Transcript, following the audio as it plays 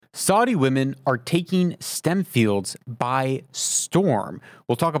Saudi women are taking STEM fields by storm.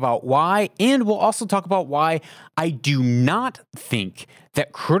 We'll talk about why, and we'll also talk about why I do not think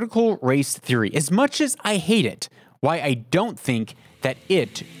that critical race theory, as much as I hate it, why I don't think that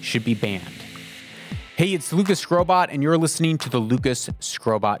it should be banned. Hey, it's Lucas Skrobot, and you're listening to the Lucas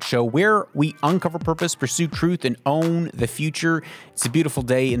Skrobot Show, where we uncover purpose, pursue truth, and own the future. It's a beautiful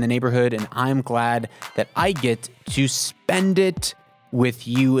day in the neighborhood, and I'm glad that I get to spend it with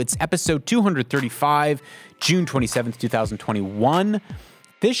you. It's episode 235, June 27th, 2021.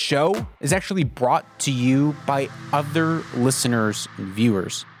 This show is actually brought to you by other listeners and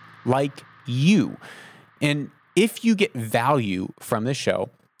viewers like you. And if you get value from this show,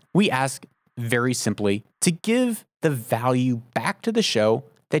 we ask very simply to give the value back to the show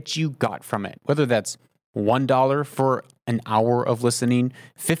that you got from it, whether that's $1 for an hour of listening,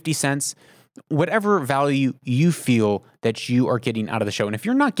 50 cents, whatever value you feel that you are getting out of the show. And if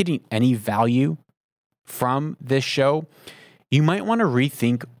you're not getting any value from this show, you might want to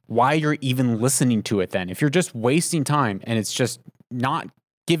rethink why you're even listening to it then. If you're just wasting time and it's just not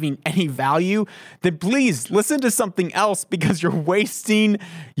giving any value, then please listen to something else because you're wasting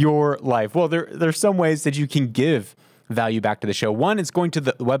your life. Well, there's some ways that you can give value back to the show. One is going to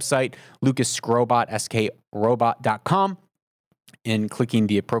the website, lucasskrobot.com, and clicking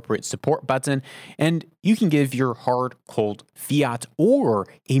the appropriate support button. And you can give your hard, cold fiat, or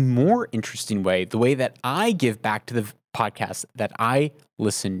a more interesting way, the way that I give back to the podcast that I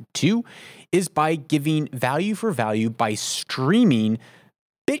listen to, is by giving value for value by streaming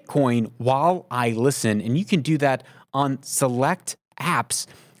Bitcoin while I listen. And you can do that on select apps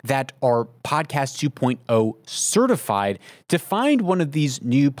that are Podcast 2.0 certified. To find one of these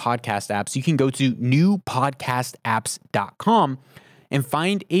new podcast apps, you can go to newpodcastapps.com and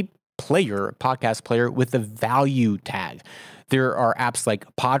find a podcast player with a value tag. There are apps like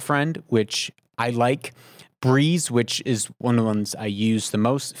Podfriend, which I like, Breeze, which is one of the ones I use the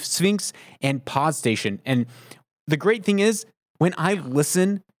most, Sphinx, and Podstation. And the great thing is, when I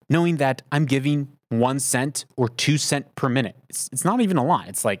listen, knowing that I'm giving 1 cent or 2 cents per minute, it's not even a lot.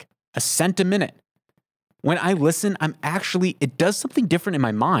 It's like a cent a minute. When I listen, it does something different in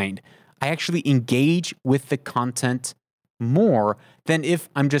my mind. I actually engage with the content more than if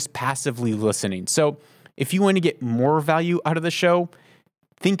I'm just passively listening. So if you want to get more value out of the show,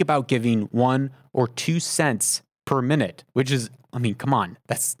 think about giving 1 or 2 cents per minute, which is, come on,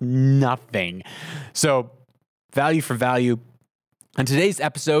 that's nothing. So value for value. On today's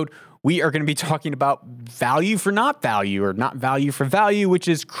episode, we are going to be talking about value for not value, or not value for value, which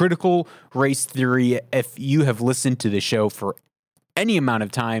is critical race theory. If you have listened to the show for any amount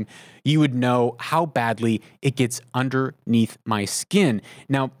of time, you would know how badly it gets underneath my skin.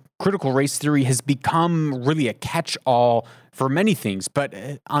 Now, critical race theory has become really a catch-all for many things, but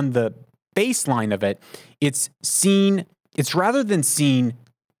on the baseline of it, it's rather than seeing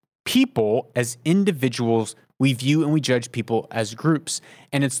people as individuals, we view and we judge people as groups.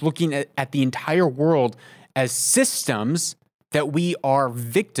 And it's looking at the entire world as systems that we are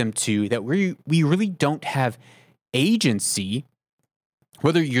victim to, that we really don't have agency,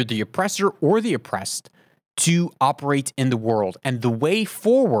 whether you're the oppressor or the oppressed, to operate in the world. And the way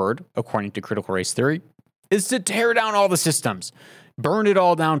forward, according to critical race theory, is to tear down all the systems, burn it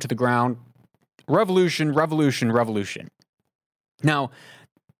all down to the ground. Revolution, revolution, revolution. Now,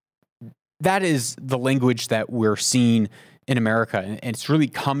 that is the language that we're seeing in America, and it's really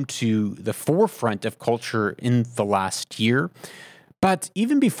come to the forefront of culture in the last year. But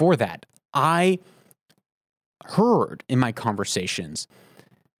even before that, I heard in my conversations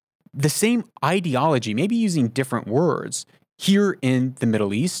the same ideology, maybe using different words, here in the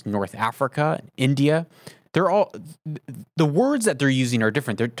Middle East, North Africa, India. The words that they're using are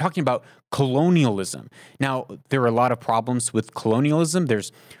different. They're talking about colonialism. Now, there are a lot of problems with colonialism.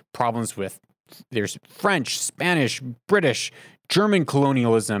 There's French, Spanish, British, German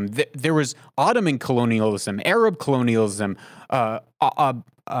colonialism. There was Ottoman colonialism, Arab colonialism,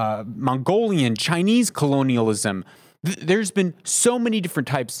 Mongolian, Chinese colonialism. There's been so many different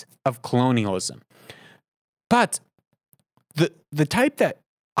types of colonialism. But the type that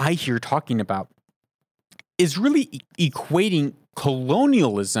I hear talking about is really equating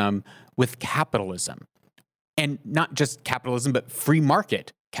colonialism with capitalism. And not just capitalism, but free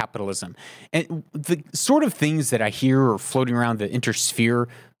market capitalism. And the sort of things that I hear are floating around the intersphere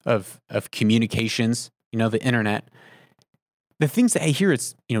of communications, the internet. The things that I hear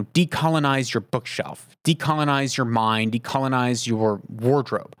is, decolonize your bookshelf, decolonize your mind, decolonize your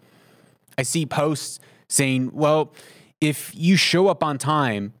wardrobe. I see posts saying, well, if you show up on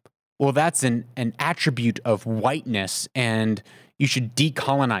time, well, that's an attribute of whiteness, and You should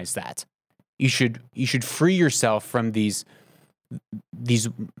decolonize that. You should free yourself from these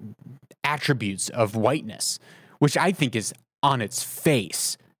attributes of whiteness, which I think is on its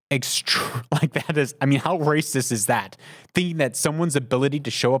face like that is. I mean, how racist is that? Thinking that someone's ability to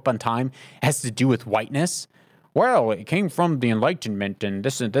show up on time has to do with whiteness. Well, it came from the Enlightenment and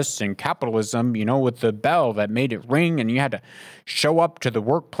this and capitalism, with the bell that made it ring and you had to show up to the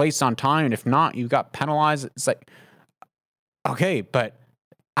workplace on time. And if not, you got penalized. It's like, okay, but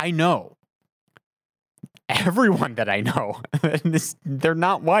I know everyone that I know, they're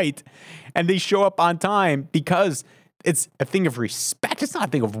not white and they show up on time because it's a thing of respect. It's not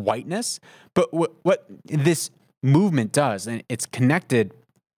a thing of whiteness. But what this movement does, and it's connected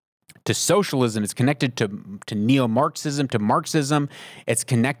to socialism, it's connected to neo-Marxism, to Marxism, it's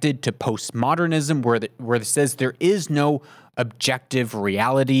connected to postmodernism, where it says there is no objective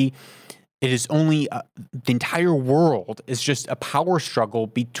reality. It is only the entire world is just a power struggle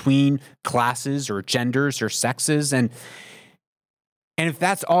between classes or genders or sexes, and if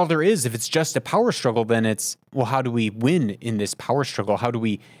that's all there is, if it's just a power struggle, then it's, well, how do we win in this power struggle? How do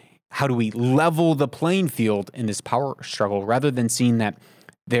we level the playing field in this power struggle, rather than seeing that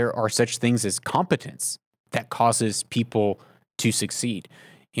there are such things as competence that causes people to succeed?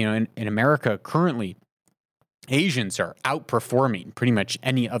 In America currently, Asians are outperforming pretty much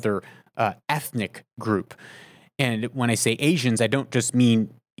any other ethnic group. And when I say Asians, I don't just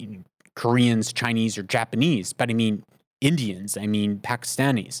mean Koreans, Chinese, or Japanese, but I mean Indians, I mean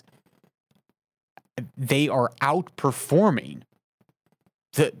Pakistanis. They are outperforming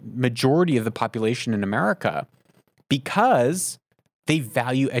the majority of the population in America because they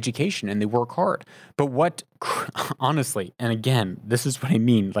value education and they work hard. But honestly, and again, this is what I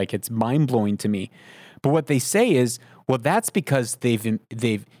mean, like it's mind-blowing to me, but what they say is, well, that's because they've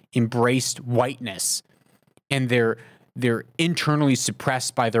embraced whiteness and they're internally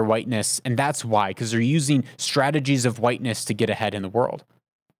suppressed by their whiteness, and that's why, because they're using strategies of whiteness to get ahead in the world.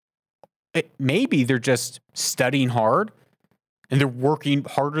 Maybe they're just studying hard and they're working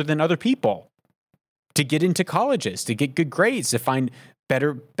harder than other people to get into colleges, to get good grades, to find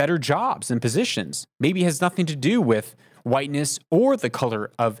better jobs and positions. Maybe it has nothing to do with whiteness or the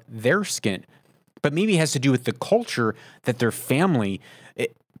color of their skin, but maybe it has to do with the culture that their family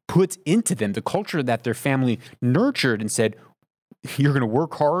put into them, the culture that their family nurtured and said, you're going to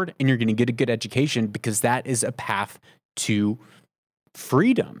work hard and you're going to get a good education because that is a path to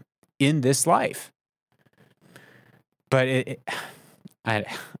freedom in this life. But I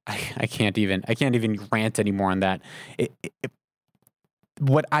can't even rant anymore on that.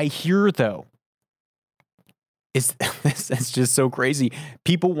 What I hear though is it's just so crazy.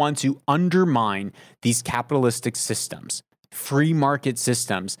 People want to undermine these capitalistic systems, free market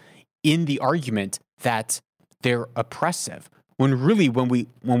systems, in the argument that they're oppressive. When really, when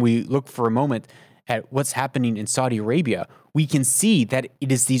we look for a moment at what's happening in Saudi Arabia, we can see that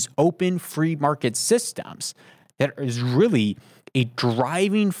it is these open free market systems that is really a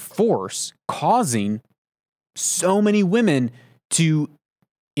driving force causing so many women to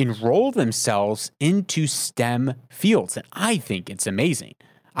enroll themselves into STEM fields. And I think it's amazing.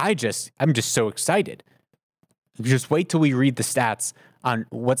 I'm just so excited. Just wait till we read the stats on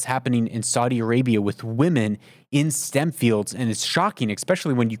what's happening in Saudi Arabia with women in STEM fields. And it's shocking,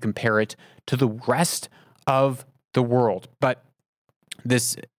 especially when you compare it to the rest of the world. But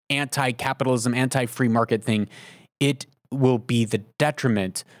this anti-capitalism, anti-free market thing, it will be the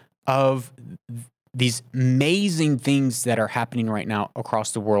detriment of these amazing things that are happening right now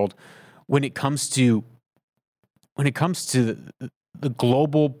across the world when it comes to the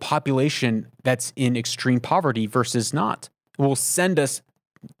global population that's in extreme poverty versus not. It will send us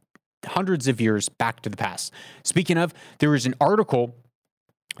hundreds of years back to the past. Speaking of, there was an article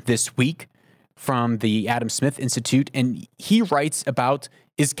this week from the Adam Smith Institute, and he writes about,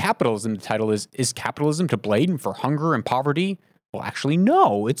 is capitalism, the title is capitalism to blame for hunger and poverty? Well, actually,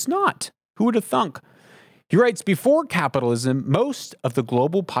 no, it's not. Who would have thunk? He writes, before capitalism, most of the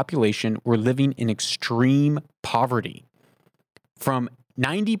global population were living in extreme poverty. From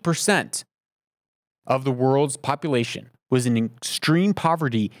 90% of the world's population was in extreme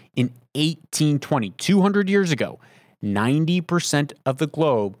poverty in 1820, 200 years ago. 90% of the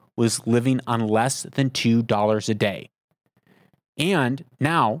globe was living on less than $2 a day. And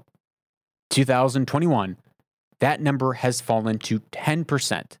now, 2021, that number has fallen to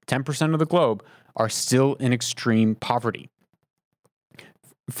 10%. 10% of the globe are still in extreme poverty.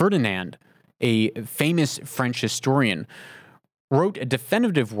 Ferdinand, a famous French historian, wrote a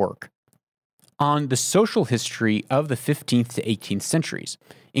definitive work on the social history of the 15th to 18th centuries,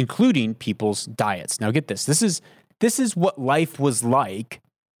 including people's diets. Now get this. This is this is what life was like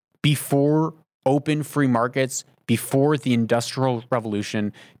before open free markets, before the Industrial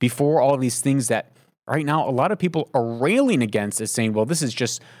Revolution, before all these things that right now a lot of people are railing against, as saying, well, this is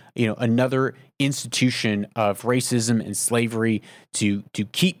just another institution of racism and slavery to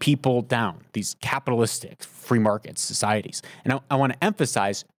keep people down, these capitalistic free market societies. And I want to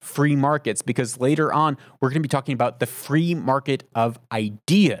emphasize free markets because later on we're going to be talking about the free market of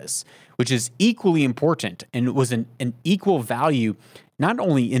ideas, which is equally important and was an equal value not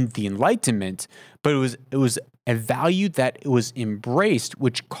only in the Enlightenment, but it was a value that it was embraced,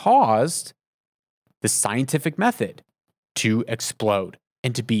 which caused the scientific method to explode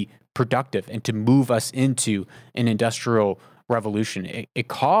and to be productive and to move us into an industrial revolution. It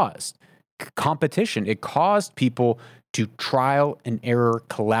caused competition. It caused people to trial and error,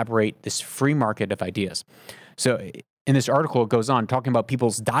 collaborate, this free market of ideas. So in this article, it goes on talking about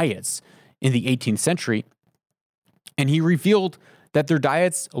people's diets in the 18th century, and he revealed that their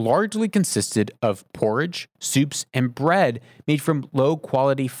diets largely consisted of porridge, soups, and bread made from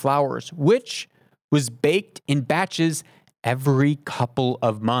low-quality flours, which was baked in batches every couple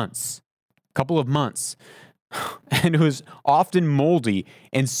of months. And it was often moldy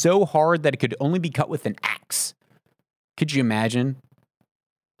and so hard that it could only be cut with an axe. Could you imagine?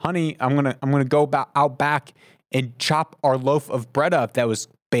 Honey, I'm gonna go out back and chop our loaf of bread up that was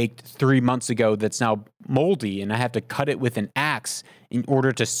baked 3 months ago that's now moldy, and I have to cut it with an axe in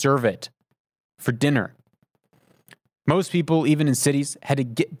order to serve it for dinner. Most people, even in cities, had to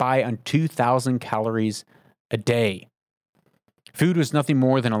get by on 2,000 calories a day. Food was nothing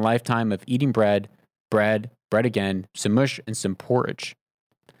more than a lifetime of eating bread again, some mush, and some porridge.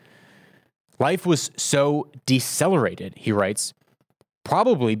 Life was so decelerated, he writes,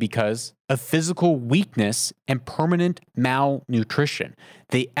 probably because of physical weakness and permanent malnutrition.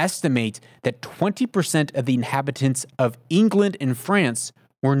 They estimate that 20% of the inhabitants of England and France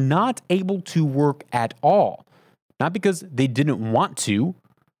were not able to work at all. Not because they didn't want to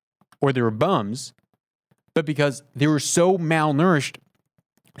or they were bums, but because they were so malnourished,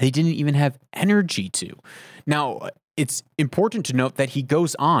 they didn't even have energy to. Now, it's important to note that he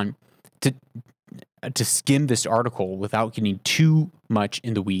goes on to skim this article without getting too much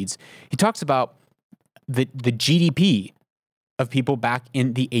in the weeds. He talks about the GDP of people back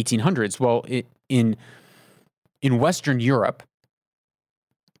in the 1800s. Well, in Western Europe,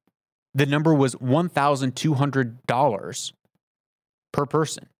 the number was $1,200 per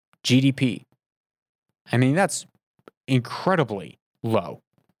person, GDP. I mean, that's incredibly low.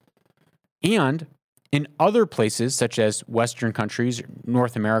 And in other places, such as Western countries,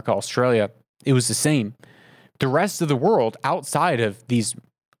 North America, Australia, it was the same. The rest of the world, outside of these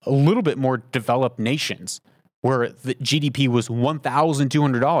a little bit more developed nations, where the GDP was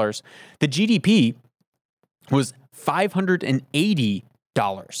 $1,200, the GDP was $580,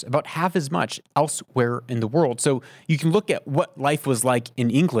 about half as much elsewhere in the world. So you can look at what life was like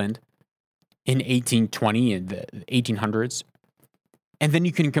in England in 1820 and the 1800s, and then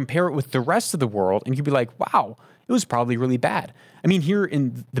you can compare it with the rest of the world, and you'd be like, wow, it was probably really bad. I mean, here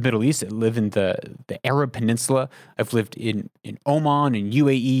in the Middle East, I live in the Arab Peninsula. I've lived in Oman and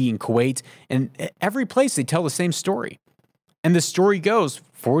UAE and Kuwait, and every place they tell the same story. And the story goes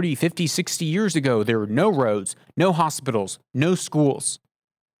 40, 50, 60 years ago, there were no roads, no hospitals, no schools.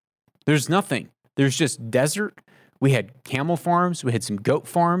 There's nothing. There's just desert. We had camel farms, we had some goat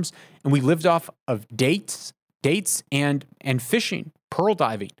farms, and we lived off of dates and fishing, pearl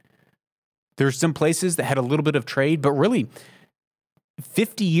diving. There's some places that had a little bit of trade, but really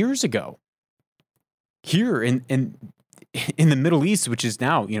 50 years ago, here in the Middle East, which is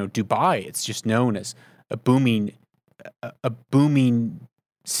now, Dubai, it's just known as a booming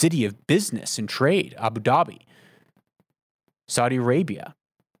city of business and trade, Abu Dhabi, Saudi Arabia,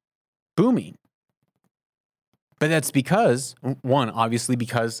 booming. But that's because, one, obviously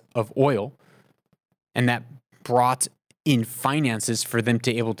because of oil, and that brought in finances for them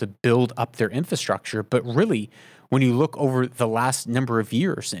to be able to build up their infrastructure. But really, when you look over the last number of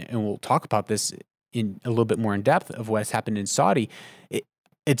years, and we'll talk about this in a little bit more in depth of what has happened in Saudi,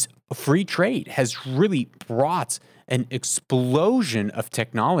 it's free trade has really brought an explosion of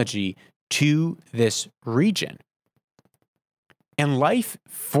technology to this region. And life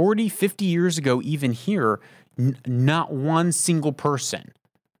 40, 50 years ago, even here, not one single person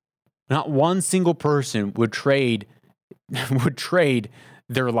would trade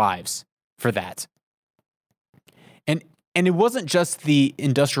their lives for that. And it wasn't just the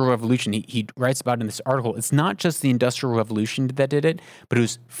Industrial Revolution. He writes about in this article, it's not just the Industrial Revolution that did it, but it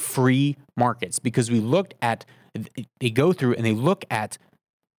was free markets. Because they go through and they look at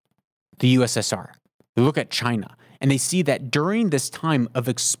the USSR, they look at China, And they see that during this time of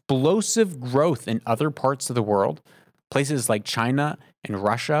explosive growth in other parts of the world, places like China and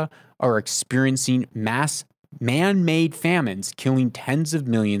Russia are experiencing mass man-made famines, killing tens of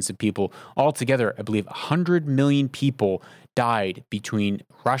millions of people. Altogether, I believe 100 million people died between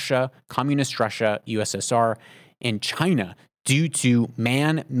Russia, communist Russia, USSR, and China due to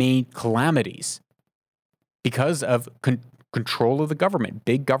man-made calamities because of control of the government,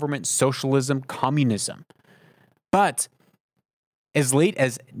 big government, socialism, communism. But as late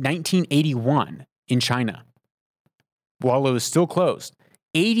as 1981 in China, while it was still closed,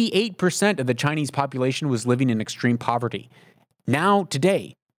 88% of the Chinese population was living in extreme poverty. Now,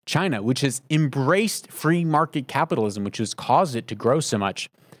 today, China, which has embraced free market capitalism, which has caused it to grow so much,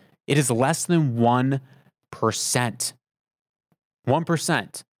 it is less than 1%.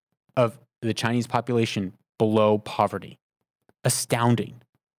 1% of the Chinese population below poverty. Astounding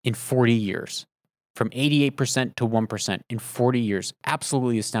in 40 years. From 88% to 1% in 40 years.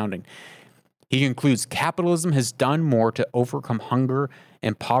 Absolutely astounding. He concludes, capitalism has done more to overcome hunger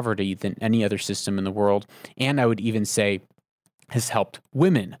and poverty than any other system in the world, and I would even say has helped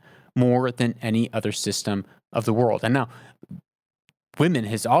women more than any other system of the world. And now, women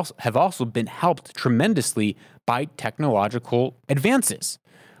have also been helped tremendously by technological advances.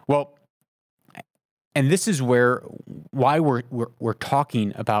 Well, and this is why we're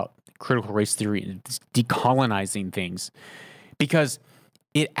talking about critical race theory and decolonizing things, because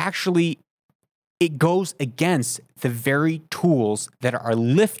it goes against the very tools that are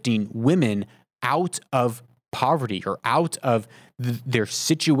lifting women out of poverty or out of their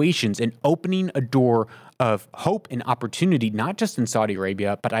situations and opening a door of hope and opportunity, not just in Saudi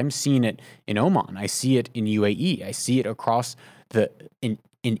Arabia, but I'm seeing it in Oman. I see it in UAE. I see it across in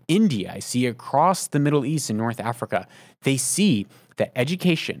India. I see it across the Middle East and North Africa. They see that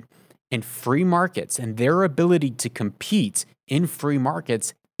education and free markets and their ability to compete in free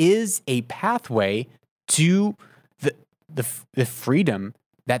markets is a pathway to the freedom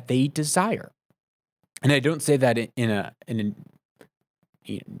that they desire. And I don't say that in a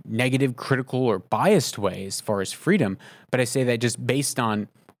negative, critical, or biased way as far as freedom, but I say that just based on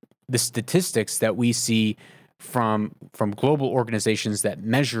the statistics that we see from global organizations that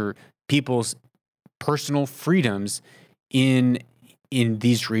measure people's personal freedoms in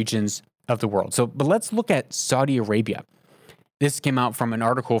these regions of the world. But let's look at Saudi Arabia. This came out from an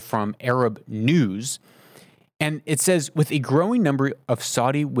article from Arab News, and it says, with a growing number of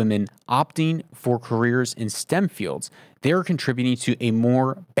Saudi women opting for careers in STEM fields, they are contributing to a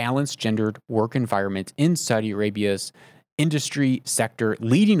more balanced gendered work environment in Saudi Arabia's industry sector,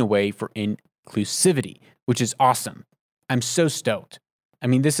 leading away for inclusivity, which is awesome. I'm so stoked. I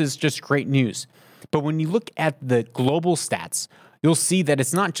mean, this is just great news. But when you look at the global stats, you'll see that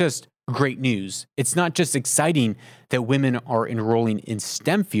it's not just great news. It's not just exciting that women are enrolling in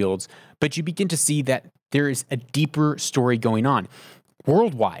STEM fields, but you begin to see that there is a deeper story going on.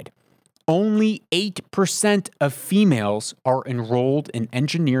 Worldwide, only 8% of females are enrolled in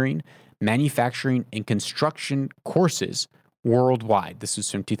engineering, manufacturing, and construction courses worldwide. This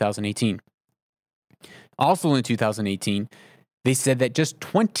is from 2018. Also in 2018, they said that just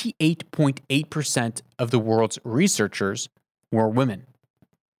 28.8% of the world's researchers were women.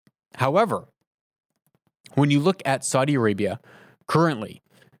 However, when you look at Saudi Arabia, currently,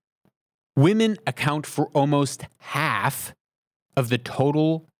 women account for almost half of the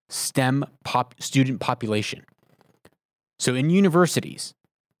total STEM student population. So in universities,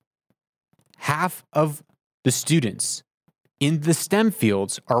 half of the students in the STEM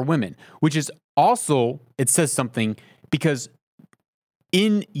fields are women, which is also, it says something because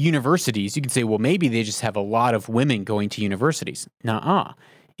in universities, you can say, well, maybe they just have a lot of women going to universities. Nuh-uh.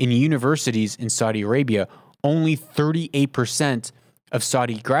 In universities in Saudi Arabia, only 38% of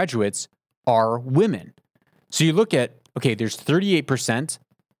Saudi graduates are women. So you look at, okay, there's 38%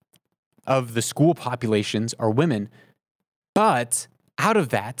 of the school populations are women, but out of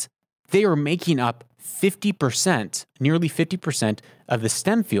that, they are making up 50%, nearly 50% of the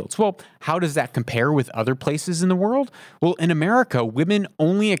STEM fields. Well, how does that compare with other places in the world? Well, in America, women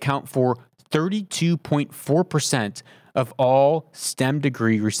only account for 32.4% of all STEM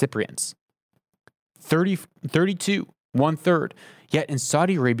degree recipients. 32, 1/3. Yet in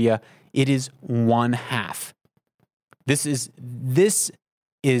Saudi Arabia, it is 1/2. This is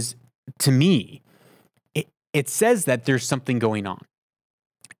to me, it says that there's something going on.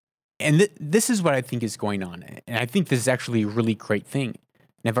 And this is what I think is going on. And I think this is actually a really great thing.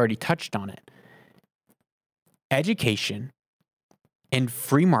 And I've already touched on it. Education and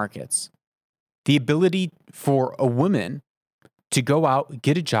free markets, the ability for a woman to go out,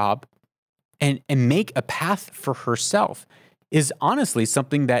 get a job, and make a path for herself is honestly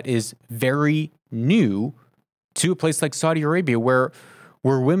something that is very new to a place like Saudi Arabia, where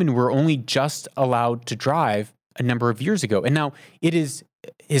women were only just allowed to drive a number of years ago. And now it is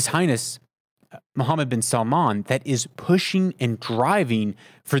His Highness Mohammed bin Salman that is pushing and driving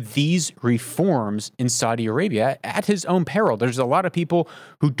for these reforms in Saudi Arabia at his own peril. There's a lot of people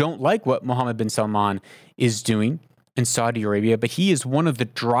who don't like what Mohammed bin Salman is doing in Saudi Arabia, but he is one of the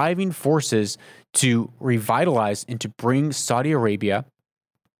driving forces to revitalize and to bring Saudi Arabia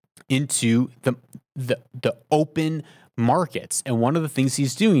into the open markets. And one of the things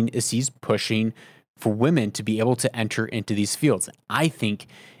he's doing is he's pushing for women to be able to enter into these fields. I think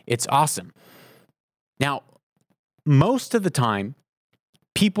it's awesome. Now, most of the time,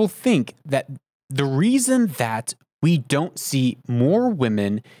 people think that the reason that we don't see more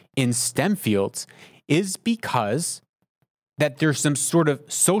women in STEM fields is because that there's some sort of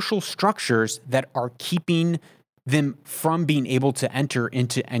social structures that are keeping them from being able to enter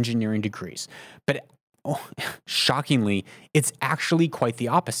into engineering degrees. But shockingly, it's actually quite the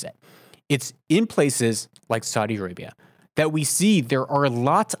opposite. It's in places like Saudi Arabia that we see there are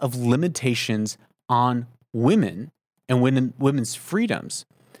lots of limitations on women and women's freedoms,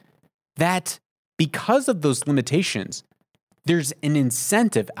 that because of those limitations, there's an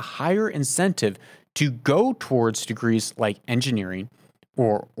incentive, a higher incentive to go towards degrees like engineering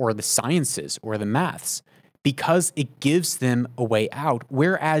or the sciences or the maths, because it gives them a way out.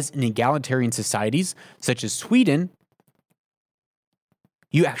 Whereas in egalitarian societies such as Sweden,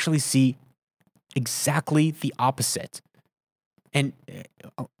 you actually see exactly the opposite. And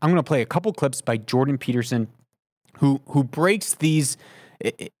I'm going to play a couple clips by Jordan Peterson, who breaks these.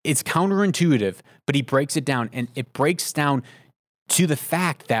 It's counterintuitive, but he breaks it down, and it breaks down to the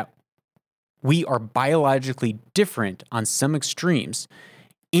fact that we are biologically different on some extremes.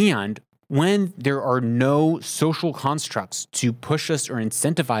 And when there are no social constructs to push us or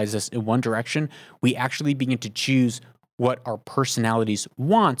incentivize us in one direction, we actually begin to choose what our personalities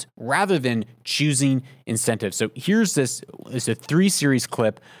want rather than choosing incentives. So here's this is a 3-series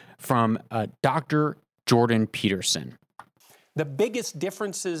clip from Dr. Jordan Peterson. The biggest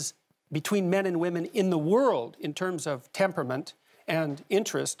differences between men and women in the world in terms of temperament and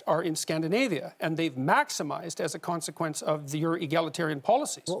interest are in Scandinavia, and they've maximized as a consequence of your egalitarian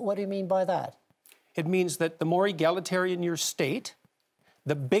policies. What do you mean by that? It means that the more egalitarian your state,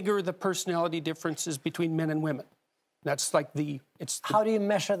 the bigger the personality differences between men and women. That's like How do you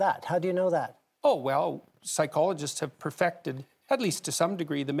measure that? How do you know that? Oh, well, psychologists have perfected, at least to some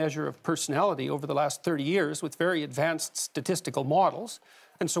degree, the measure of personality over the last 30 years with very advanced statistical models.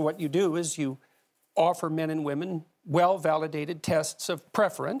 And so what you do is you offer men and women well-validated tests of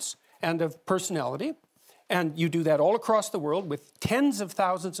preference and of personality. And you do that all across the world with tens of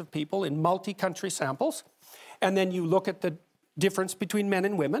thousands of people in multi-country samples. And then you look at the difference between men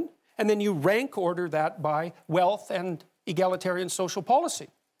and women. And then you rank order that by wealth and egalitarian social policy.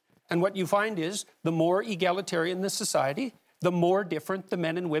 And what you find is the more egalitarian the society, the more different the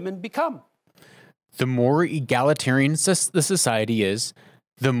men and women become. The more egalitarian the society is,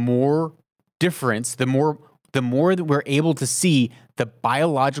 the more difference, the more that we're able to see the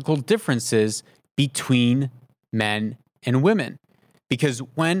biological differences between men and women. Because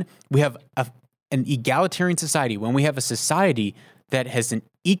when we have an egalitarian society, when we have a society that has an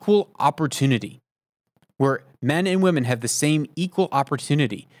equal opportunity, where men and women have the same equal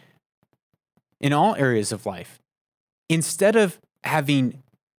opportunity in all areas of life, instead of being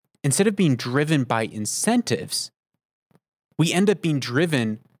driven by incentives, we end up being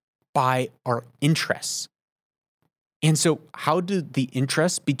driven by our interests. And so how do the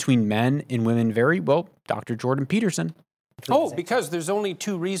interests between men and women vary? Well, Dr. Jordan Peterson. Oh, because there's only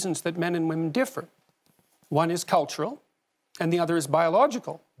 2 reasons that men and women differ. One is cultural, and the other is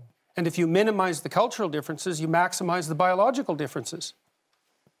biological. And if you minimize the cultural differences, you maximize the biological differences.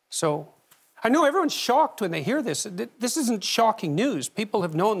 So I know everyone's shocked when they hear this. This isn't shocking news. People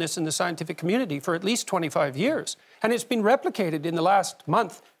have known this in the scientific community for at least 25 years. And it's been replicated in the last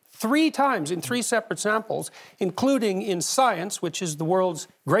month 3 times in 3 separate samples, including in Science, which is the world's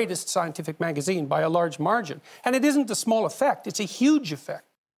greatest scientific magazine by a large margin. And it isn't a small effect, it's a huge effect.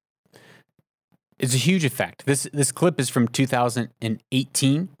 It's a huge effect. This clip is from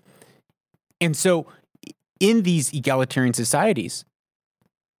 2018. And so in these egalitarian societies,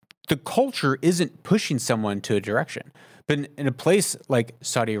 the culture isn't pushing someone to a direction. But in a place like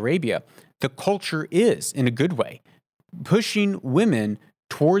Saudi Arabia, the culture is, in a good way, pushing women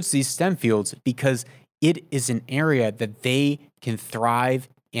towards these STEM fields because it is an area that they can thrive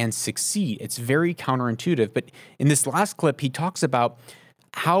and succeed. It's very counterintuitive. But in this last clip, he talks about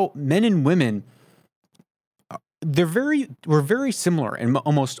how men and women, we're very similar in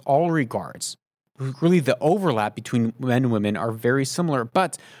almost all regards. Really, the overlap between men and women are very similar,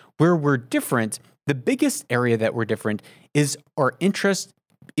 but where we're different, the biggest area that we're different is our interest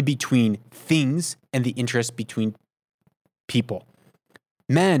between things and the interest between people.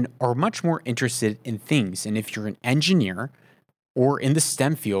 Men are much more interested in things, and if you're an engineer or in the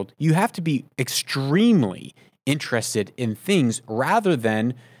STEM field, you have to be extremely interested in things rather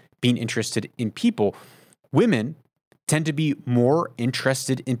than being interested in people. Women tend to be more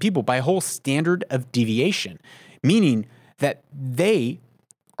interested in people by a whole standard of deviation, meaning that they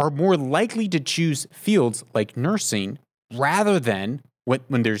are more likely to choose fields like nursing rather than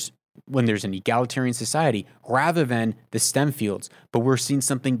when there's an egalitarian society, rather than the STEM fields. But we're seeing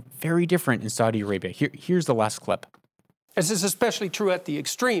something very different in Saudi Arabia. Here's the last clip. This is especially true at the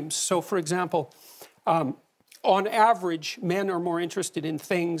extremes. So, for example, on average, men are more interested in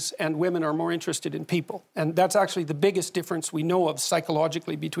things and women are more interested in people. And that's actually the biggest difference we know of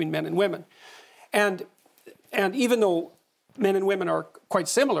psychologically between men and women. And even though men and women are quite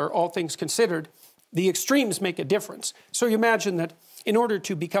similar, all things considered, the extremes make a difference. So you imagine that in order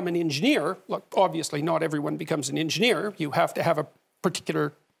to become an engineer, look, obviously not everyone becomes an engineer. You have to have a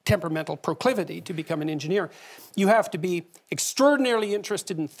particular temperamental proclivity to become an engineer. You have to be extraordinarily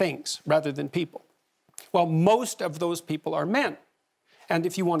interested in things rather than people. Well, most of those people are men. And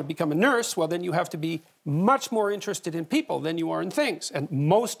if you want to become a nurse, well, then you have to be much more interested in people than you are in things. And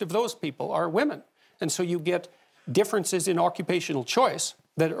most of those people are women. And so you get differences in occupational choice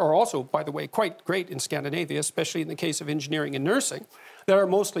that are also, by the way, quite great in Scandinavia, especially in the case of engineering and nursing, that are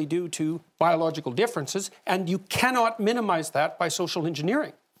mostly due to biological differences. And you cannot minimize that by social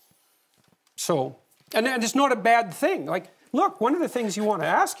engineering. So, and it's not a bad thing. Like, look, one of the things you want to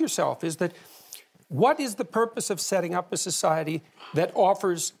ask yourself is that, what is the purpose of setting up a society that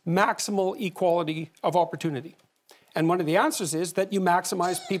offers maximal equality of opportunity? And one of the answers is that you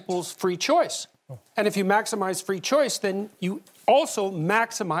maximize people's free choice. And if you maximize free choice, then you also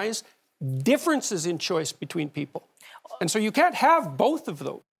maximize differences in choice between people. And so you can't have both of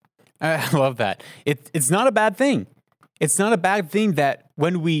those. I love that. It's not a bad thing. It's not a bad thing that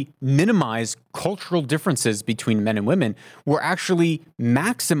when we minimize cultural differences between men and women, we're actually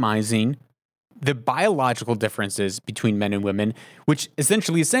maximizing the biological differences between men and women, which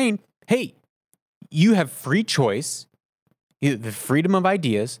essentially is saying, hey, you have free choice, the freedom of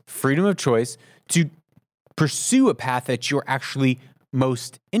ideas, freedom of choice to pursue a path that you're actually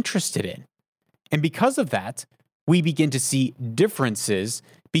most interested in. And because of that, we begin to see differences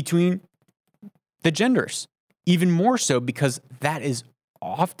between the genders, even more so because that is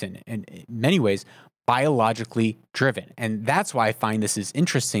often, in many ways, biologically driven. And that's why I find this is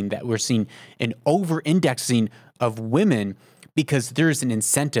interesting that we're seeing an over-indexing of women, because there's an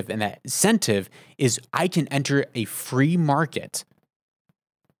incentive, and that incentive is I can enter a free market.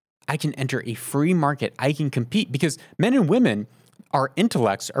 I can compete, because men and women, our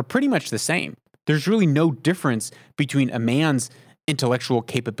intellects are pretty much the same. There's really no difference between a man's intellectual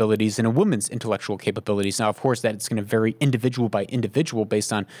capabilities and a woman's intellectual capabilities. Now, of course, that's going to vary individual by individual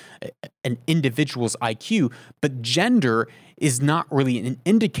based on an individual's IQ, but gender is not really an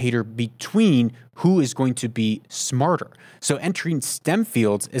indicator between who is going to be smarter. So entering STEM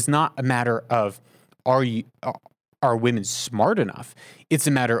fields is not a matter of are women smart enough? It's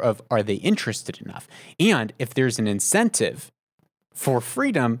a matter of, are they interested enough? And if there's an incentive for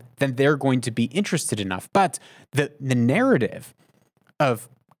freedom, then they're going to be interested enough. But the narrative of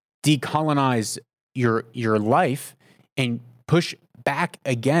decolonize your life and push back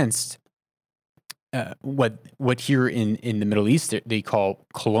against what here in the Middle East they call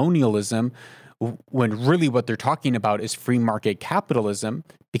colonialism, when really what they're talking about is free market capitalism,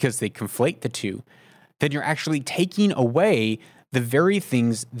 because they conflate the two, then you're actually taking away the very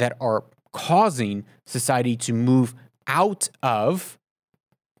things that are causing society to move out of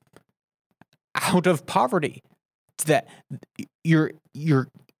poverty. That you're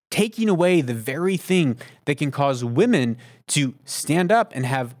taking away the very thing that can cause women to stand up and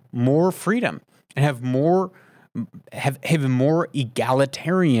have more freedom and have a more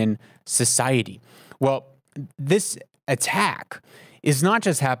egalitarian society. Well, this attack is not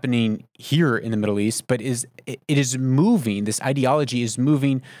just happening here in the Middle East, but it is moving. This ideology is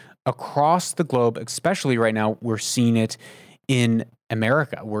moving across the globe, especially right now. We're seeing it in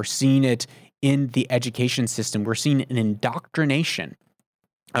America. We're seeing it in the education system. We're seeing an indoctrination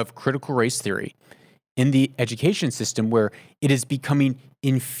of critical race theory in the education system, where it is becoming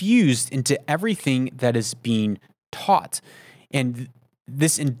infused into everything that is being taught. And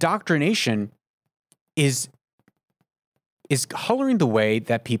this indoctrination is is coloring the way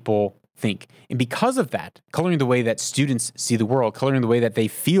that people think. And because of that, coloring the way that students see the world, coloring the way that they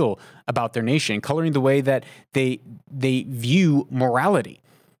feel about their nation, coloring the way that they view morality.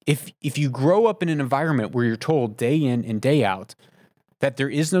 If you grow up in an environment where you're told day in and day out that there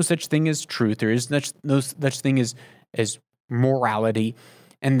is no such thing as truth, there is no such thing as morality,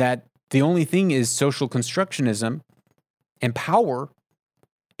 and that the only thing is social constructionism and power,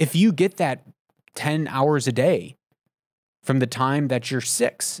 if you get that 10 hours a day from the time that you're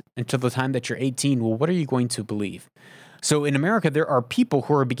 6 until the time that you're 18, well, what are you going to believe? So in America, there are people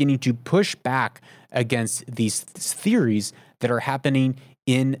who are beginning to push back against these theories that are happening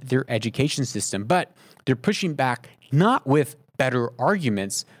in their education system. But they're pushing back not with better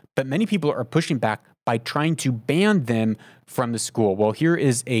arguments, but many people are pushing back by trying to ban them from the school. Well, here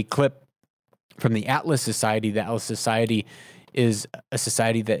is a clip from the Atlas Society. The Atlas Society is a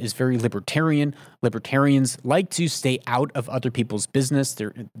society that is very libertarian. Libertarians like to stay out of other people's business.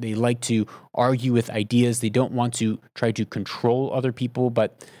 They like to argue with ideas. They don't want to try to control other people,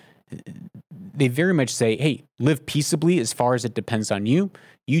 but they very much say, hey, live peaceably as far as it depends on you.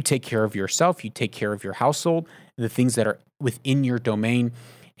 You take care of yourself. You take care of your household, the things that are within your domain,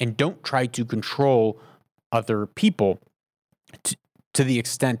 and don't try to control other people to the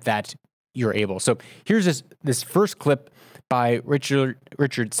extent that you're able. So here's this first clip by Richard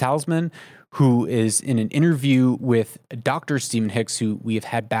Salzman, who is in an interview with Dr. Stephen Hicks, who we have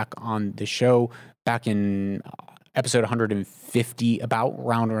had back on the show back in episode 150,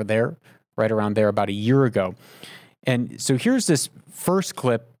 right around there, about a year ago. And so here's this first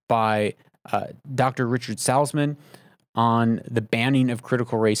clip by Dr. Richard Salzman on the banning of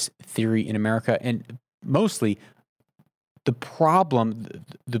critical race theory in America, and mostly the problem,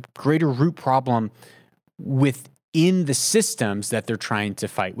 the greater root problem within the systems that they're trying to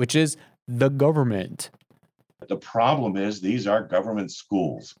fight, which is the government. The problem is these are government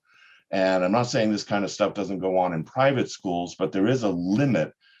schools. And I'm not saying this kind of stuff doesn't go on in private schools, but there is a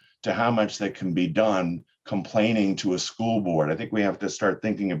limit to how much that can be done complaining to a school board. I think we have to start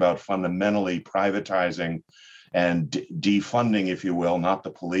thinking about fundamentally privatizing and defunding, if you will, not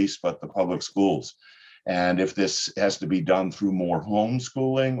the police, but the public schools. And if this has to be done through more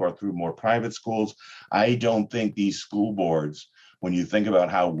homeschooling or through more private schools, I don't think these school boards, when you think about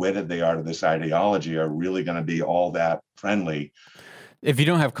how wedded they are to this ideology, are really going to be all that friendly. If you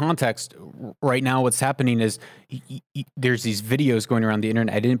don't have context, right now what's happening is there's these videos going around the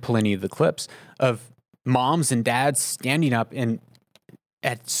internet. I didn't pull any of the clips of moms and dads standing up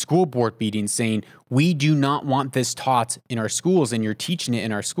at school board meetings saying, we do not want this taught in our schools, and you're teaching it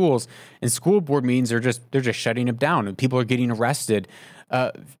in our schools. And school board meetings they're just shutting them down, and people are getting arrested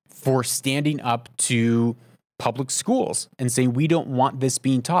for standing up to public schools and saying, we don't want this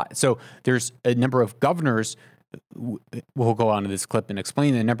being taught. So there's a number of governors. We'll go on to this clip and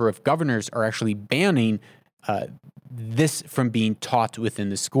explain the number of governors are actually banning this from being taught within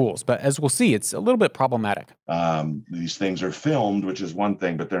the schools. But as we'll see, it's a little bit problematic. These things are filmed, which is one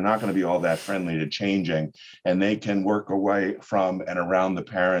thing, but they're not going to be all that friendly to changing. And they can work away from and around the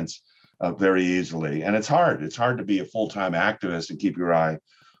parents very easily. And it's hard. It's hard to be a full-time activist and keep your eye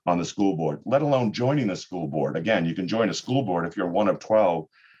on the school board, let alone joining a school board. Again, you can join a school board if you're one of 12.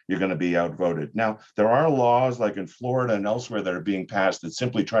 You're going to be outvoted. Now, there are laws like in Florida and elsewhere that are being passed that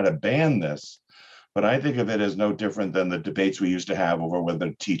simply try to ban this. But I think of it as no different than the debates we used to have over whether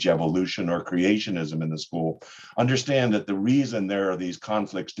to teach evolution or creationism in the school. Understand that the reason there are these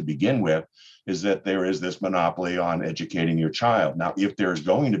conflicts to begin with is that there is this monopoly on educating your child. Now, if there's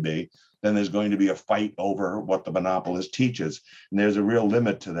going to be, then there's going to be a fight over what the monopolist teaches. And there's a real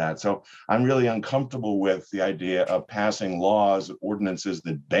limit to that. So I'm really uncomfortable with the idea of passing laws, ordinances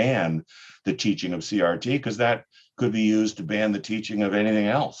that ban the teaching of CRT, because that could be used to ban the teaching of anything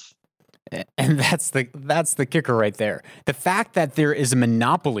else. And that's the kicker right there. The fact that there is a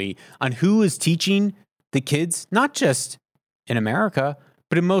monopoly on who is teaching the kids, not just in America,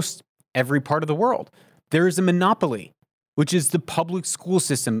 but in most every part of the world. There is a monopoly, which is the public school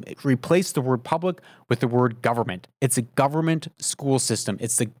system. Replace the word public with the word government. It's a government school system.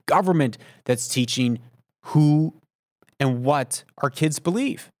 It's the government that's teaching who and what our kids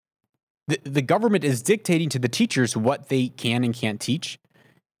believe. The government is dictating to the teachers what they can and can't teach.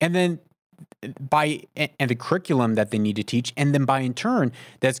 And then and the curriculum that they need to teach, and then by in turn,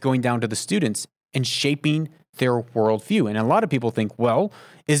 that's going down to the students and shaping their worldview. And a lot of people think, well,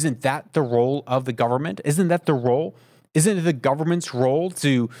 isn't that the role of the government? Isn't it the government's role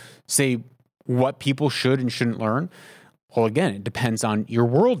to say what people should and shouldn't learn? Well, again, it depends on your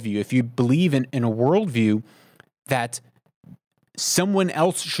worldview. If you believe in a worldview that someone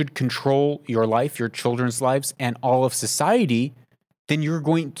else should control your life, your children's lives, and all of society, then you're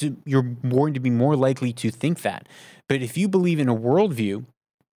going to be more likely to think that. But if you believe in a worldview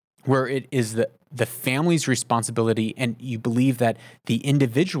where it is the family's responsibility, and you believe that the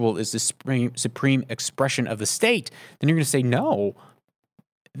individual is the supreme expression of the state, then you're going to say, no,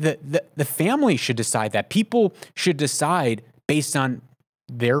 the family should decide that. People should decide based on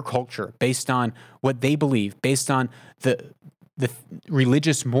their culture, based on what they believe, based on the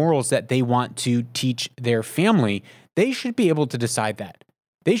religious morals that they want to teach their family. They should be able to decide that.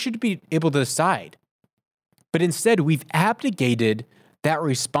 They should be able to decide. But instead, we've abdicated that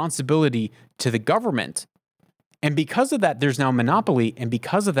responsibility to the government. And because of that, there's now a monopoly. And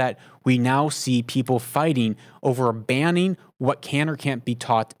because of that, we now see people fighting over banning what can or can't be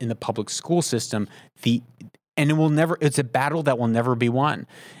taught in the public school system. It's a battle that will never be won.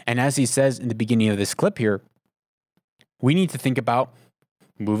 And as he says in the beginning of this clip here, we need to think about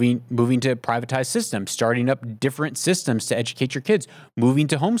moving to privatized systems, starting up different systems to educate your kids, moving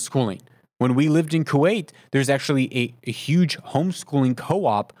to homeschooling. When we lived in Kuwait, there's actually a huge homeschooling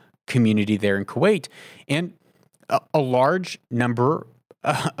co-op community there in Kuwait. And a large number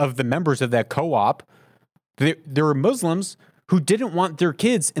of the members of that co-op, there were Muslims who didn't want their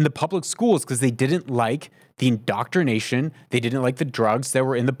kids in the public schools because they didn't like the indoctrination. They didn't like the drugs that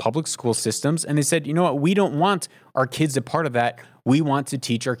were in the public school systems. And they said, you know what, we don't want our kids a part of that. We want to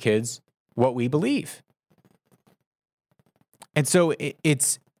teach our kids what we believe. And so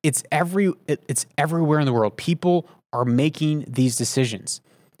it's everywhere in the world. People are making these decisions.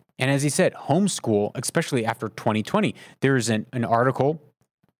 And as he said, homeschool, especially after 2020, there's an article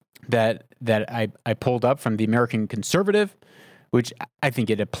that I pulled up from the American Conservative, which I think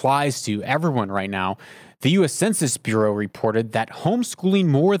it applies to everyone right now. The U.S. Census Bureau reported that homeschooling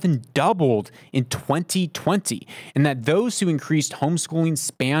more than doubled in 2020, and that those who increased homeschooling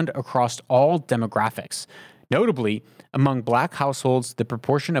spanned across all demographics. Notably, among Black households, the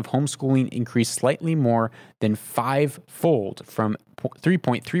proportion of homeschooling increased slightly more than fivefold, from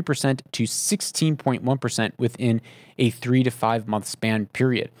 3.3% to 16.1% within a 3 to 5 month span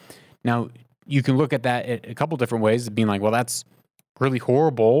period. Now, you can look at that a couple different ways, being like, well, that's really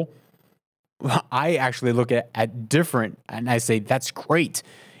horrible. I actually look at different, and I say, that's great.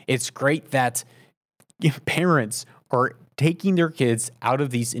 It's great that parents are taking their kids out of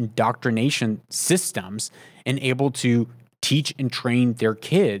these indoctrination systems and able to teach and train their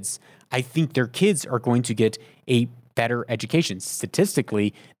kids. I think their kids are going to get a better education.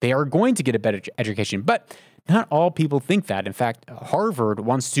 Statistically, they are going to get a better education, but not all people think that. In fact, Harvard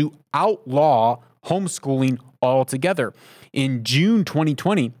wants to outlaw homeschooling altogether. In June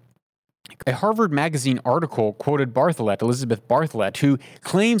 2020, a Harvard Magazine article quoted Elizabeth Bartholet, who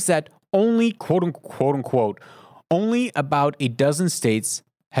claims that only, quote unquote, only about a dozen states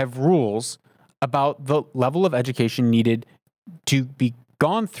have rules about the level of education needed to be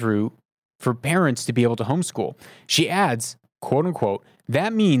gone through for parents to be able to homeschool. She adds, quote unquote,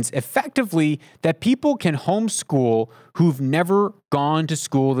 that means effectively that people can homeschool who've never gone to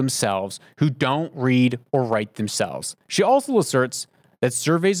school themselves, who don't read or write themselves. She also asserts that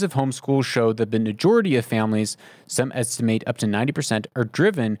surveys of homeschool show that the majority of families, some estimate up to 90%, are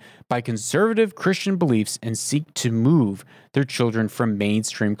driven by conservative Christian beliefs and seek to move their children from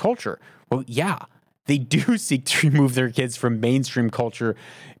mainstream culture. Well, yeah, they do seek to remove their kids from mainstream culture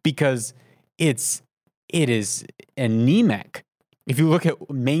because it is anemic. If you look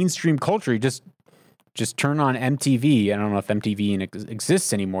at mainstream culture, you just turn on MTV. I don't know if MTV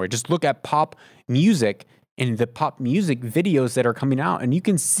exists anymore. Just look at pop music and the pop music videos that are coming out, and you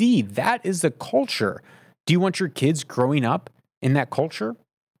can see that is the culture. Do you want your kids growing up in that culture?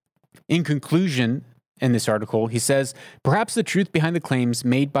 In conclusion, in this article, he says, perhaps the truth behind the claims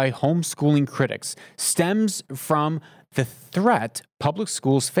made by homeschooling critics stems from the threat public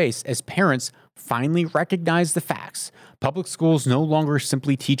schools face as parents finally recognize the facts. Public schools no longer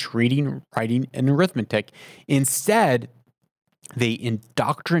simply teach reading, writing, and arithmetic. Instead, they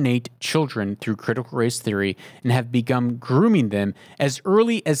indoctrinate children through critical race theory and have begun grooming them as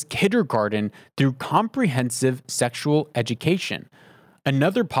early as kindergarten through comprehensive sexual education.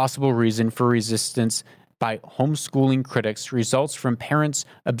 Another possible reason for resistance by homeschooling critics results from parents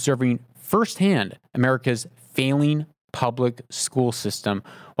observing firsthand America's failing public school system,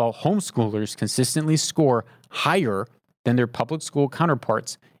 while homeschoolers consistently score higher than their public school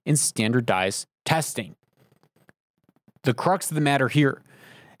counterparts in standardized testing. The crux of the matter here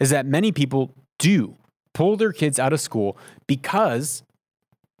is that many people do pull their kids out of school because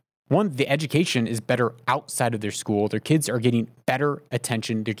one, the education is better outside of their school. Their kids are getting better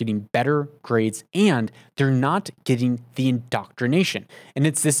attention, they're getting better grades, and they're not getting the indoctrination. And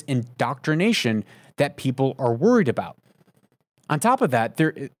it's this indoctrination that people are worried about. On top of that,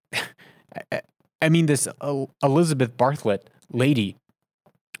 this Elizabeth Bartlett lady,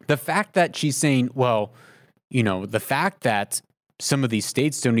 the fact that she's saying, well, the fact that some of these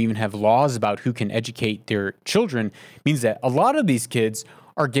states don't even have laws about who can educate their children means that a lot of these kids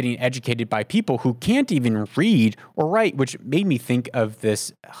are getting educated by people who can't even read or write, which made me think of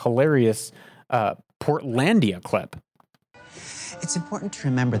this hilarious Portlandia clip. It's important to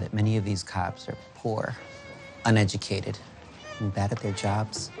remember that many of these cops are poor, uneducated, and bad at their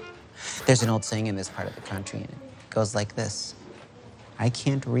jobs. There's an old saying in this part of the country, and it goes like this: I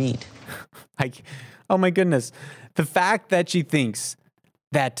can't read. Oh my goodness. The fact that she thinks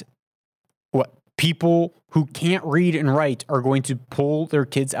that people who can't read and write are going to pull their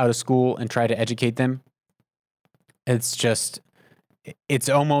kids out of school and try to educate them, it's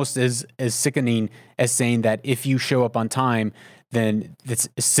almost as sickening as saying that if you show up on time, then it's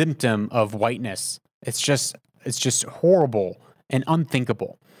a symptom of whiteness. It's just horrible and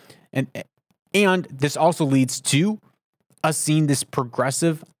unthinkable. And this also leads to us seeing this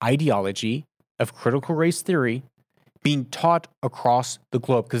progressive ideology of critical race theory being taught across the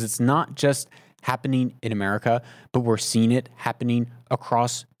globe, because it's not just happening in America, but we're seeing it happening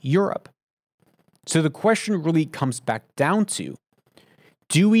across Europe. So the question really comes back down to,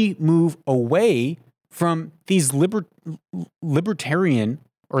 do we move away from these libertarian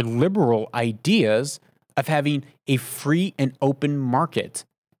or liberal ideas of having a free and open market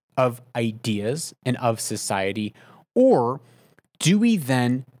of ideas and of society, or do we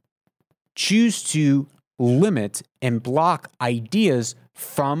then choose to limit and block ideas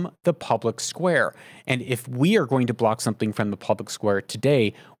from the public square? And if we are going to block something from the public square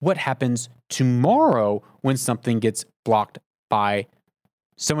today, what happens tomorrow when something gets blocked by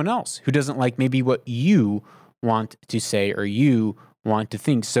someone else who doesn't like maybe what you want to say or you want to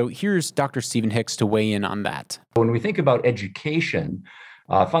think? So here's Dr. Stephen Hicks to weigh in on that. When we think about education,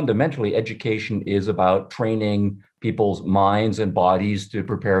 fundamentally, education is about training people's minds and bodies to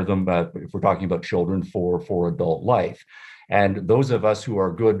prepare them, if we're talking about children, for adult life. And those of us who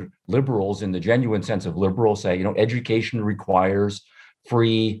are good liberals, in the genuine sense of liberal, say, education requires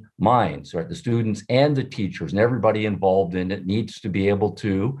free minds, right? The students and the teachers and everybody involved in it needs to be able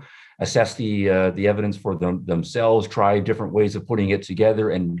to assess the evidence for themselves, try different ways of putting it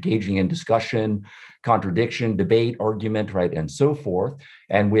together, and engaging in discussion, contradiction, debate, argument, right, and so forth.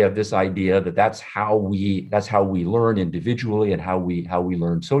 And we have this idea that that's how we learn individually and how we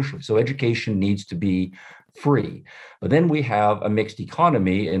learn socially. So education needs to be free. But then we have a mixed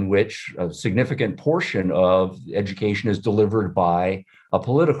economy in which a significant portion of education is delivered by a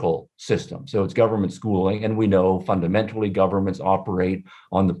political system. So it's government schooling, and we know fundamentally governments operate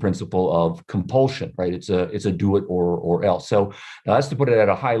on the principle of compulsion, right? It's a do it or else. So that's to put it at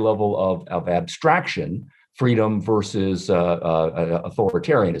a high level of abstraction, freedom versus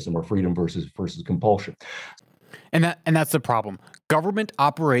authoritarianism, or freedom versus compulsion. And that's the problem. Government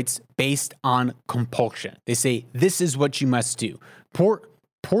operates based on compulsion. They say, this is what you must do. Poor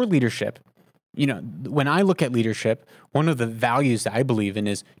leadership. When I look at leadership, one of the values that I believe in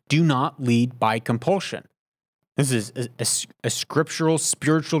is do not lead by compulsion. This is a scriptural,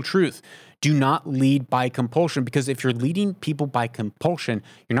 spiritual truth. Do not lead by compulsion, because if you're leading people by compulsion,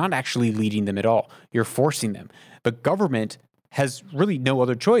 you're not actually leading them at all. You're forcing them. But government has really no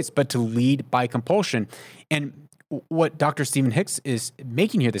other choice but to lead by compulsion. And what Dr. Stephen Hicks is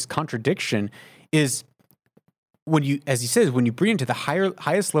making here, this contradiction, is when you, as he says, when you bring it to the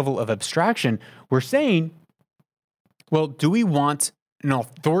highest level of abstraction, we're saying, well, do we want an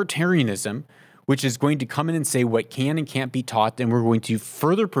authoritarianism which is going to come in and say what can and can't be taught, and we're going to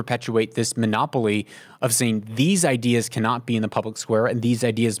further perpetuate this monopoly of saying these ideas cannot be in the public square and these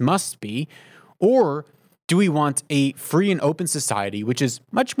ideas must be? Or do we want a free and open society, which is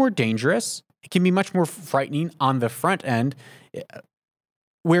much more dangerous? It can be much more frightening on the front end,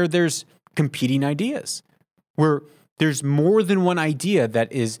 where there's competing ideas, where there's more than one idea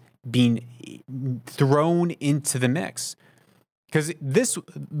that is being thrown into the mix. Because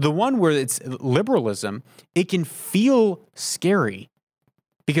the one where it's liberalism, it can feel scary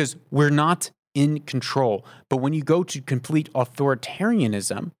because we're not in control. But when you go to complete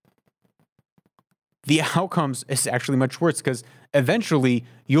authoritarianism, the outcomes is actually much worse, because eventually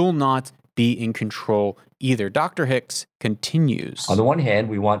you'll not be in control either. Dr. Hicks continues. On the one hand,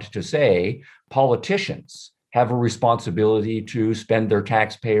 we want to say politicians have a responsibility to spend their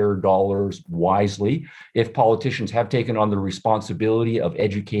taxpayer dollars wisely. If politicians have taken on the responsibility of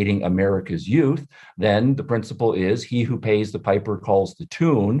educating America's youth, then the principle is he who pays the piper calls the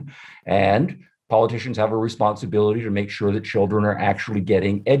tune, and politicians have a responsibility to make sure that children are actually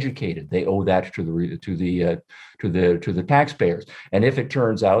getting educated. They owe that to the taxpayers. And if it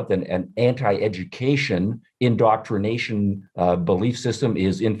turns out that an anti-education indoctrination belief system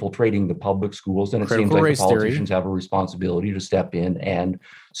is infiltrating the public schools, then it seems like the politicians have a responsibility to step in and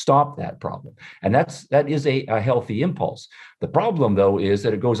stop that problem. And that is a healthy impulse. The problem, though, is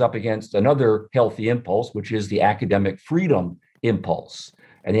that it goes up against another healthy impulse, which is the academic freedom impulse.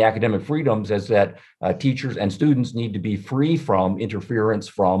 And the academic freedom says that teachers and students need to be free from interference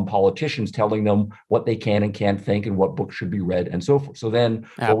from politicians telling them what they can and can't think and what books should be read and so forth. So then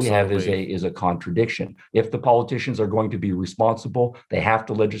what we have is a contradiction. If the politicians are going to be responsible, they have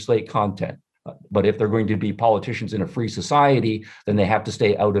to legislate content. But if they're going to be politicians in a free society, then they have to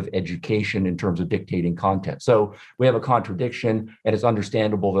stay out of education in terms of dictating content. So we have a contradiction, and it's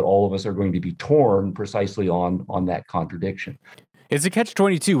understandable that all of us are going to be torn precisely on that contradiction. It's a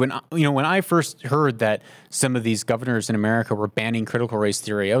catch-22. When I first heard that some of these governors in America were banning critical race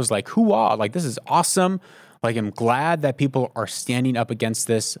theory, I was like, hoo-ah, like this is awesome. Like I'm glad that people are standing up against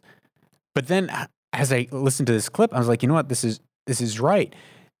this. But then as I listened to this clip, I was like, you know what, this is right.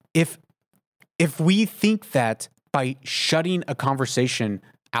 If we think that by shutting a conversation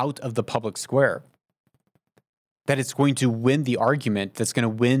out of the public square, that it's going to win the argument, that's going to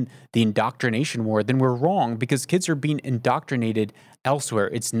win the indoctrination war, then we're wrong, because kids are being indoctrinated elsewhere.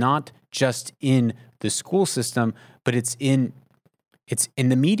 It's not just in the school system, but it's in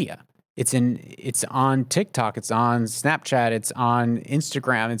the media. It's on TikTok, it's on Snapchat, it's on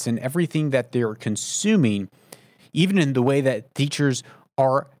Instagram, it's in everything that they're consuming, even in the way that teachers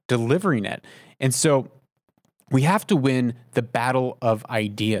are delivering it. And so we have to win the battle of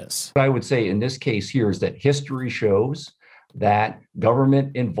ideas. What I would say in this case here is that history shows that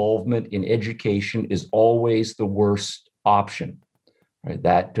government involvement in education is always the worst option. Right?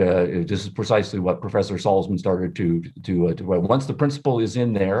 That this is precisely what Professor Salzman started to once the principle is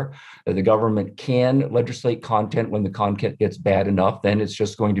in there, that the government can legislate content when the content gets bad enough, then it's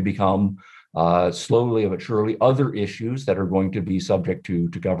just going to become slowly but surely other issues that are going to be subject to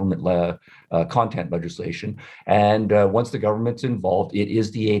government content legislation. And once the government's involved, it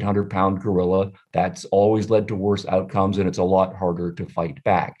is the 800-pound gorilla that's always led to worse outcomes, and it's a lot harder to fight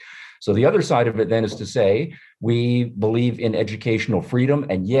back. So the other side of it then is to say, we believe in educational freedom.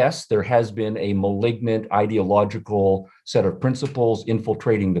 And yes, there has been a malignant ideological set of principles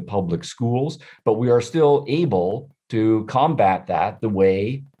infiltrating the public schools, but we are still able to combat that the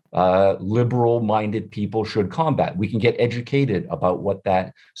way liberal-minded people should combat. We can get educated about what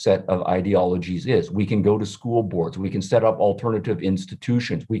that set of ideologies is. We can go to school boards. We can set up alternative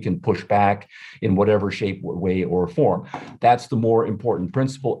institutions. We can push back in whatever shape, way, or form. That's the more important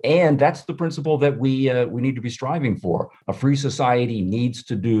principle, and that's the principle that we need to be striving for. A free society needs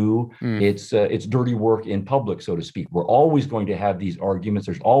to do its dirty work in public, so to speak. We're always going to have these arguments.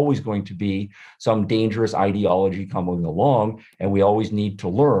 There's always going to be some dangerous ideology coming along, and we always need to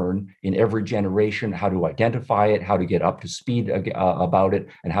learn in every generation how to identify it, how to get up to speed about it,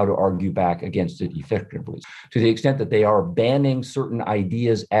 and how to argue back against it effectively. To the extent that they are banning certain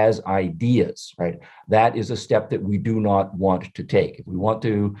ideas as ideas, right? That is a step that we do not want to take. If we want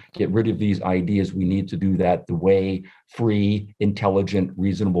to get rid of these ideas, we need to do that the way free, intelligent,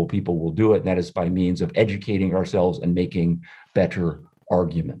 reasonable people will do it. And that is by means of educating ourselves and making better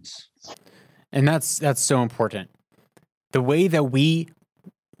arguments. And that's so important. The way that we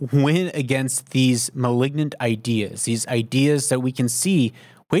win against these malignant ideas, these ideas that we can see,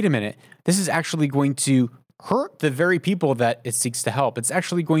 wait a minute, this is actually going to hurt the very people that it seeks to help. It's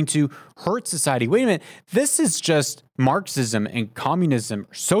actually going to hurt society. Wait a minute, this is just Marxism and communism,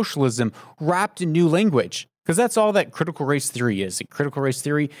 or socialism wrapped in new language. Because that's all that critical race theory is. Critical race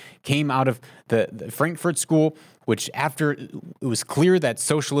theory came out of the Frankfurt School, which after it was clear that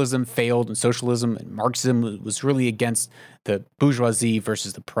socialism failed and socialism and Marxism was really against the bourgeoisie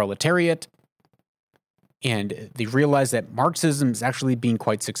versus the proletariat. And they realized that Marxism is actually being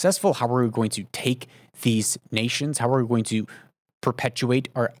quite successful. How are we going to take these nations? How are we going to perpetuate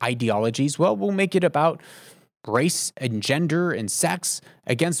our ideologies? Well, we'll make it about race and gender and sex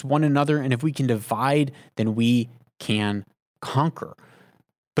against one another. And if we can divide, then we can conquer.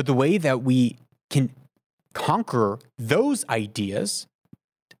 But the way that we can conquer those ideas,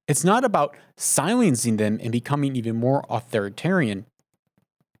 it's not about silencing them and becoming even more authoritarian.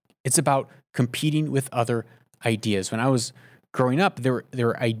 It's about competing with other ideas. When I was growing up, there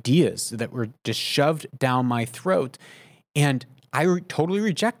were ideas that were just shoved down my throat, and I totally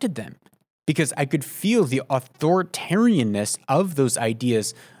rejected them because I could feel the authoritarianness of those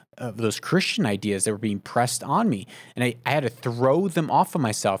ideas, of those Christian ideas that were being pressed on me. And I had to throw them off of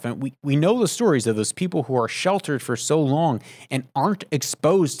myself. And we know the stories of those people who are sheltered for so long and aren't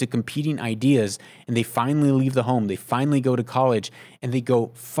exposed to competing ideas. And they finally leave the home. They finally go to college and they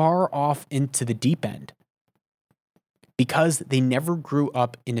go far off into the deep end because they never grew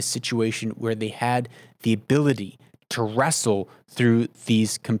up in a situation where they had the ability to wrestle through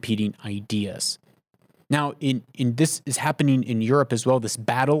these competing ideas. Now, in this is happening in Europe as well. This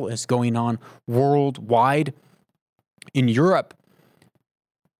battle is going on worldwide. In Europe,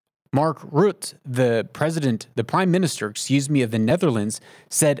 Mark Rutte, the prime minister, of the Netherlands,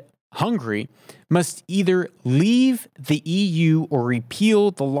 said Hungary must either leave the EU or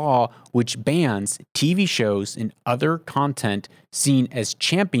repeal the law which bans TV shows and other content seen as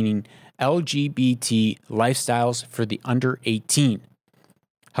championing LGBT lifestyles for the under 18.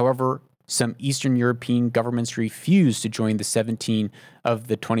 However, some Eastern European governments refused to join the 17 of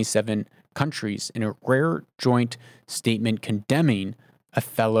the 27 countries in a rare joint statement condemning a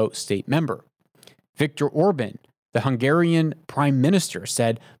fellow state member. Viktor Orban, the Hungarian prime minister,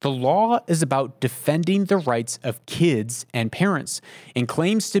 said the law is about defending the rights of kids and parents and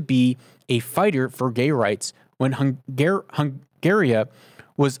claims to be a fighter for gay rights. When Hungary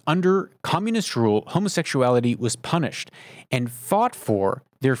was under communist rule, homosexuality was punished and fought for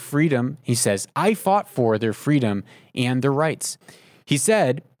their freedom. He says, I fought for their freedom and their rights. He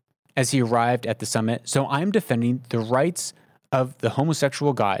said, as he arrived at the summit, so I'm defending the rights of the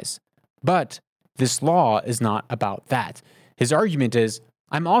homosexual guys. But this law is not about that. His argument is,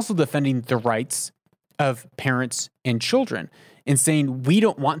 I'm also defending the rights of parents and children and saying we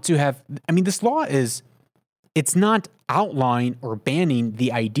don't want to have, this law is, it's not outlawing or banning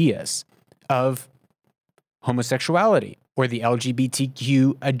the ideas of homosexuality or the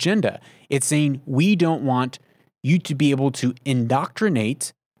LGBTQ agenda. It's saying we don't want you to be able to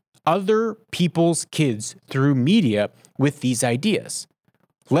indoctrinate other people's kids through media with these ideas.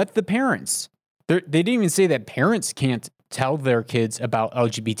 Let the parents. They didn't even say that parents can't tell their kids about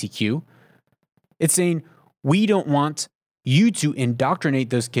LGBTQ. It's saying we don't want you to indoctrinate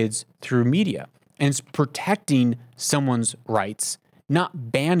those kids through media. And it's protecting someone's rights,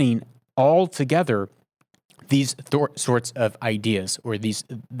 not banning altogether these sorts of ideas or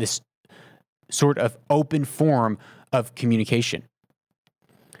this sort of open form of communication.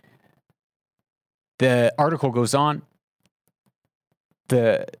 The article goes on.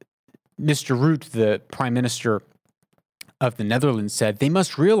 Mr. Rutte, the Prime Minister of the Netherlands, said they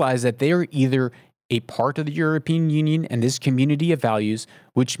must realize that they are either a part of the European Union and this community of values,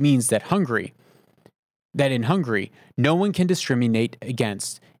 which means that in Hungary, no one can discriminate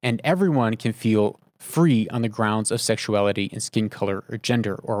against and everyone can feel free on the grounds of sexuality and skin color or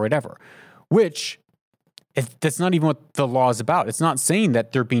gender or whatever, which that's not even what the law is about. It's not saying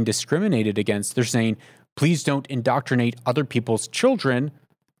that they're being discriminated against. They're saying, please don't indoctrinate other people's children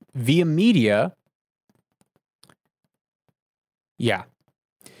via media. Yeah.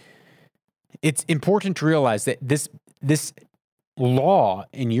 It's important to realize that this law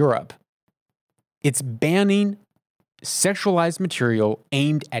in Europe, it's banning sexualized material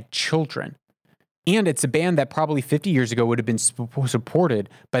aimed at children. And it's a ban that probably 50 years ago would have been supported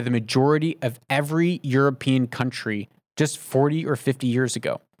by the majority of every European country just 40 or 50 years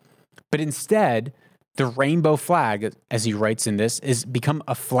ago. But instead, the rainbow flag, as he writes in this, is become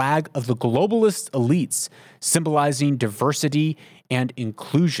a flag of the globalist elites, symbolizing diversity and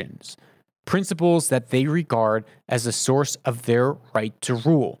inclusions, principles that they regard as a source of their right to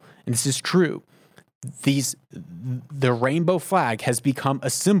rule. And this is true. The rainbow flag has become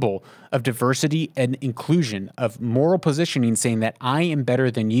a symbol of diversity and inclusion, of moral positioning, saying that I am better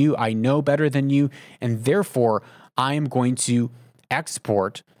than you, I know better than you, and therefore I am going to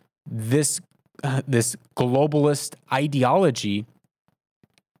export this globalist ideology,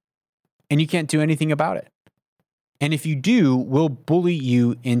 and you can't do anything about it. And if you do, we'll bully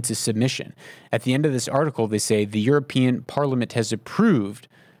you into submission. At the end of this article, they say the European Parliament has approved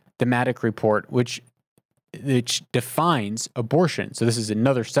the Maddox report, which defines abortion. So this is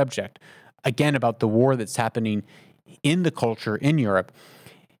another subject, again, about the war that's happening in the culture in Europe.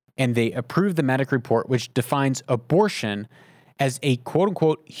 And they approved the Maddox report, which defines abortion as a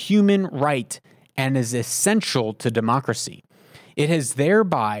quote-unquote human right and is essential to democracy. It has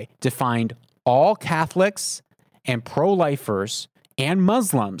thereby defined all Catholics and pro-lifers and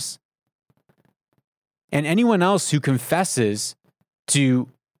Muslims and anyone else who confesses to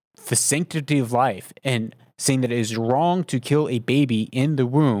the sanctity of life and saying that it is wrong to kill a baby in the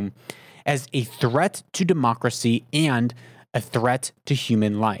womb as a threat to democracy and a threat to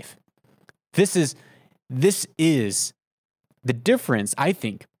human life. This is the difference, I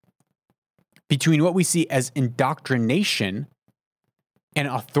think, between what we see as indoctrination and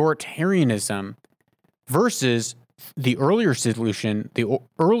authoritarianism versus the earlier solution, the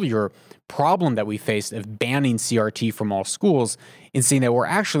earlier problem that we faced of banning CRT from all schools, and saying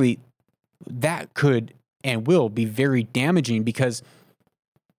that that could and will be very damaging because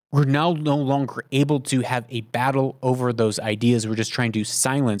we're now no longer able to have a battle over those ideas. We're just trying to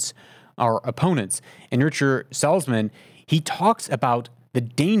silence our opponents. And Richard Salzman, he talks about the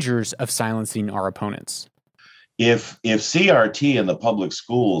dangers of silencing our opponents. If CRT in the public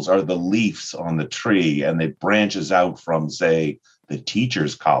schools are the leaves on the tree and it branches out from, say, the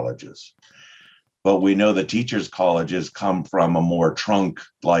teachers' colleges, but we know the teachers' colleges come from a more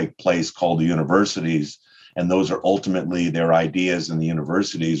trunk-like place called the universities, and those are ultimately their ideas, and the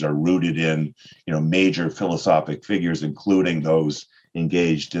universities are rooted in, major philosophic figures, including those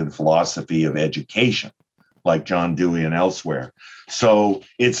engaged in philosophy of education, like John Dewey and elsewhere. So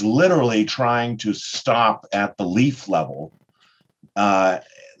it's literally trying to stop at the leaf level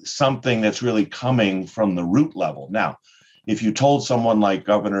something that's really coming from the root level. Now, if you told someone like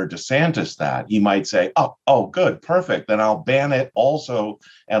Governor DeSantis that, he might say, oh, good, perfect. Then I'll ban it also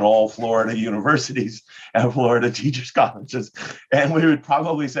at all Florida universities and Florida teachers' colleges. And we would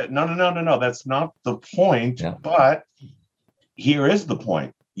probably say, no, that's not the point. Yeah. But here is the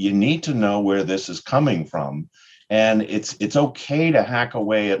point. You need to know where this is coming from. And it's okay to hack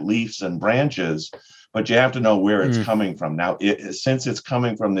away at leaves and branches, but you have to know where it's coming from. Now, since it's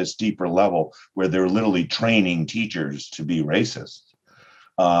coming from this deeper level where they're literally training teachers to be racist,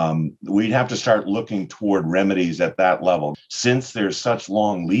 we'd have to start looking toward remedies at that level. Since there's such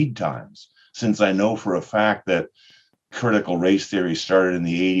long lead times, since I know for a fact that critical race theory started in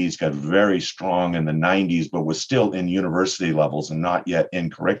the 80s, got very strong in the 90s, but was still in university levels and not yet in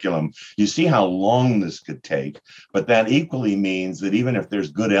curriculum. You see how long this could take, but that equally means that even if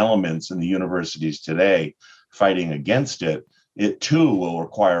there's good elements in the universities today fighting against it, it too will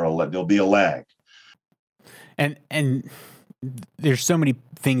require there'll be a lag. And there's so many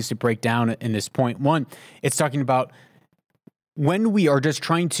things to break down in this point. One, it's talking about when we are just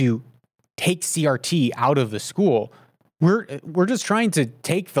trying to take CRT out of the school, we're just trying to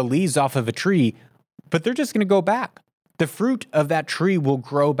take the leaves off of a tree, but they're just going to go back. The fruit of that tree will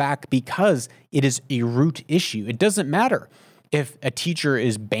grow back because it is a root issue. It doesn't matter if a teacher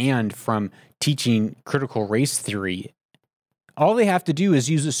is banned from teaching critical race theory. All they have to do is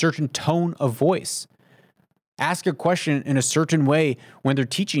use a certain tone of voice. Ask a question in a certain way when they're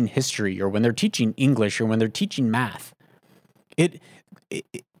teaching history or when they're teaching English or when they're teaching math.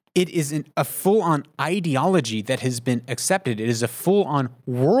 It is a full-on ideology that has been accepted. It is a full-on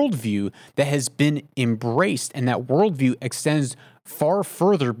worldview that has been embraced, and that worldview extends far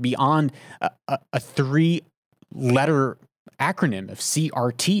further beyond a three-letter acronym of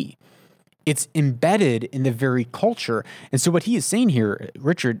CRT. It's embedded in the very culture. And so what he is saying here,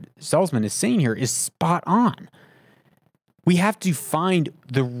 Richard Salzman is saying here, is spot on. We have to find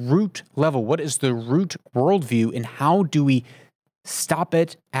the root level. What is the root worldview, and how do we stop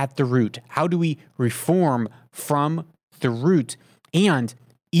it at the root? How do we reform from the root? And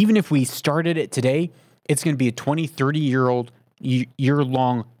even if we started it today, it's going to be a 20,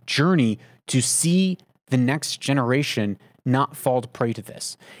 30-year-long journey to see the next generation not fall prey to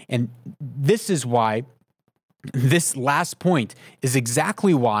this. And this is why this last point is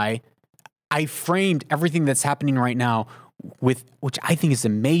exactly why I framed everything that's happening right now with, which I think is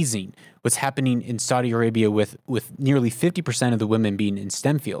amazing, what's happening in Saudi Arabia with nearly 50% of the women being in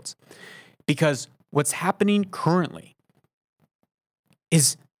STEM fields. Because what's happening currently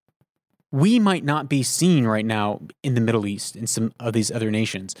is we might not be seeing right now in the Middle East and some of these other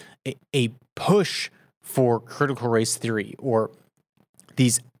nations a push for critical race theory or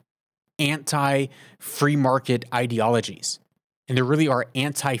these anti-free market ideologies. And there really are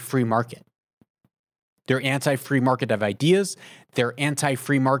anti-free market. They're anti-free market of ideas. They're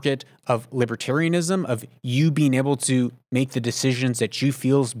anti-free market of libertarianism, of you being able to make the decisions that you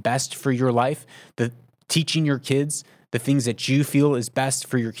feel is best for your life, the teaching your kids the things that you feel is best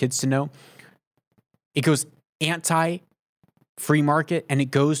for your kids to know. It goes anti-free market, and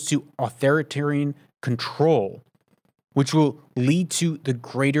it goes to authoritarian control, which will lead to the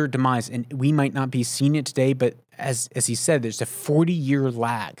greater demise. And we might not be seeing it today, but as he said, there's a 40-year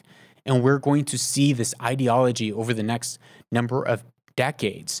lag. And we're going to see this ideology over the next number of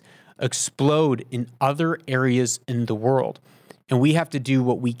decades explode in other areas in the world. And we have to do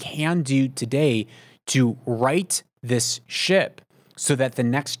what we can do today to right this ship so that the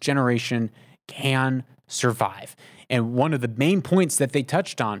next generation can survive. And one of the main points that they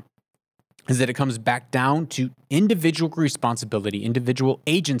touched on is that it comes back down to individual responsibility, individual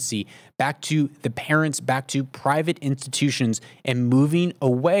agency, back to the parents, back to private institutions, and moving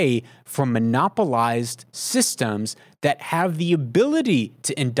away from monopolized systems that have the ability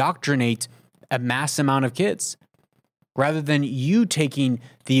to indoctrinate a mass amount of kids, rather than you taking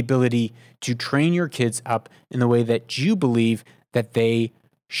the ability to train your kids up in the way that you believe that they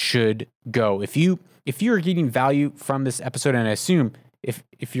should go. If you're getting value from this episode, and I assume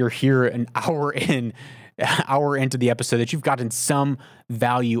if you're here an hour into the episode that you've gotten some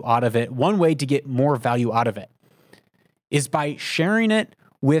value out of it, one way to get more value out of it is by sharing it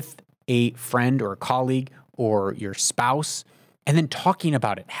with a friend or a colleague or your spouse, and then talking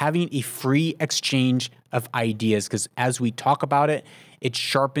about it, having a free exchange of ideas. Because as we talk about it, it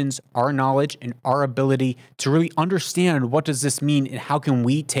sharpens our knowledge and our ability to really understand what does this mean and how can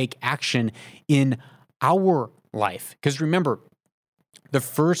we take action in our life. Because remember, the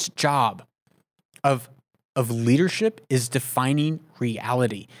first job of leadership is defining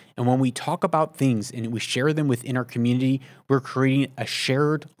reality. And when we talk about things and we share them within our community, we're creating a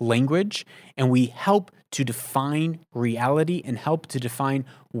shared language, and we help to define reality and help to define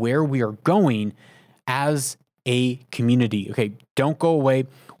where we are going as a community. Okay, don't go away.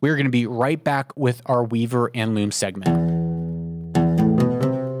 We're going to be right back with our Weaver and Loom segment.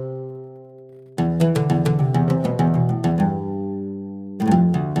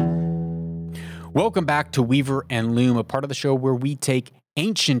 Welcome back to Weaver and Loom, a part of the show where we take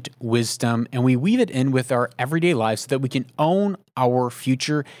ancient wisdom and we weave it in with our everyday lives so that we can own our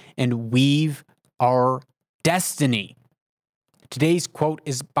future and weave our destiny. Today's quote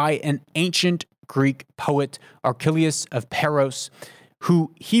is by an ancient Greek poet, Archelaus of Paros,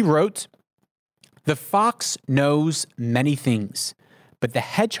 who he wrote, "The fox knows many things, but the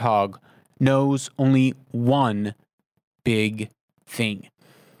hedgehog knows only one big thing."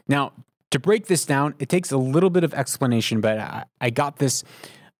 Now, to break this down, it takes a little bit of explanation, but I got this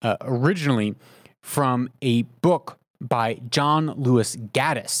originally from a book by John Lewis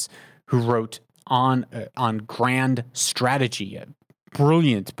Gaddis, who wrote on grand strategy. A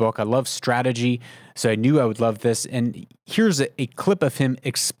brilliant book. I love strategy, so I knew I would love this. And here's a clip of him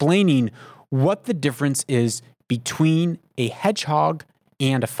explaining what the difference is between a hedgehog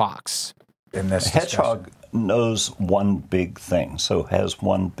and a fox. In this hedgehog knows one big thing, so has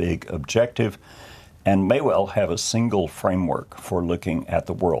one big objective, and may well have a single framework for looking at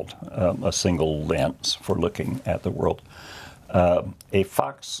the world, a single lens for looking at the world. A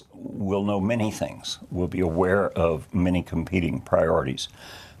fox will know many things, will be aware of many competing priorities,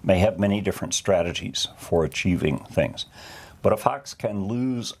 may have many different strategies for achieving things. But a fox can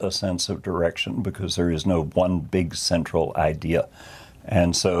lose a sense of direction because there is no one big central idea.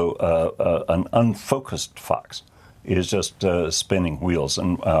 And so an unfocused fox is just spinning wheels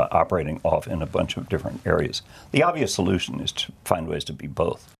and operating off in a bunch of different areas. The obvious solution is to find ways to be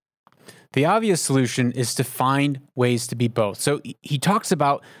both. The obvious solution is to find ways to be both. So he talks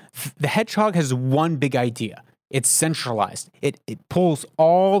about the hedgehog has one big idea. It's centralized. It pulls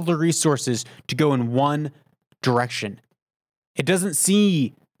all the resources to go in one direction. It doesn't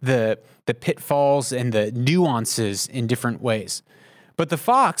see the pitfalls and the nuances in different ways. But the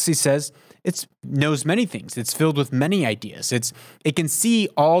fox, he says, it knows many things. It's filled with many ideas. It can see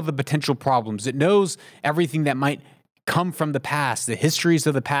all the potential problems. It knows everything that might come from the past, the histories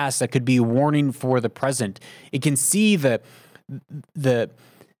of the past that could be a warning for the present. It can see the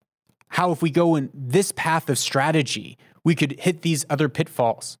how if we go in this path of strategy, we could hit these other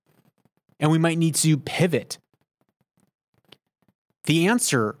pitfalls, and we might need to pivot. The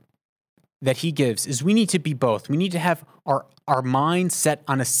answer that he gives is we need to be both. We need to have our mind set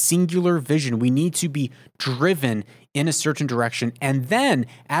on a singular vision. We need to be driven in a certain direction. And then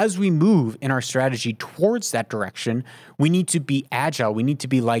as we move in our strategy towards that direction, we need to be agile. We need to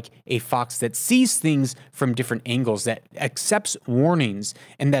be like a fox that sees things from different angles, that accepts warnings,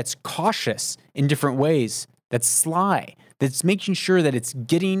 and that's cautious in different ways, that's sly, that's making sure that it's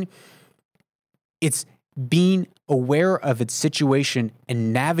being aware of its situation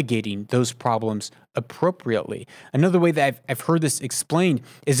and navigating those problems appropriately. Another way that I've heard this explained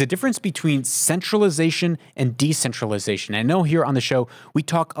is the difference between centralization and decentralization. I know here on the show, we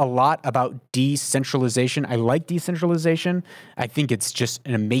talk a lot about decentralization. I like decentralization. I think it's just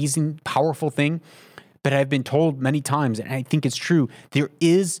an amazing, powerful thing. But I've been told many times, and I think it's true, there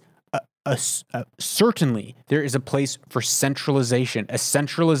is certainly there is a place for centralization, a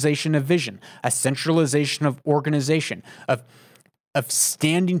centralization of vision, a centralization of organization, of of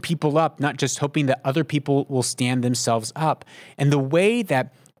standing people up, not just hoping that other people will stand themselves up. And the way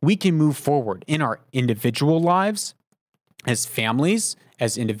that we can move forward in our individual lives, as families,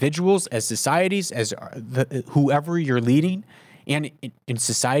 as individuals, as societies, as whoever you're leading, and in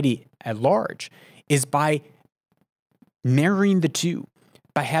society at large, is by marrying the two,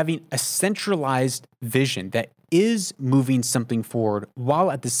 by having a centralized vision that is moving something forward while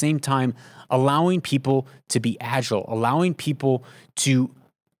at the same time allowing people to be agile, allowing people to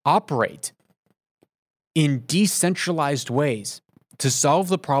operate in decentralized ways to solve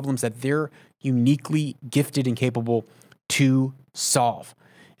the problems that they're uniquely gifted and capable to solve.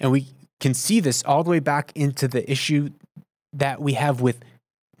 And we can see this all the way back into the issue that we have with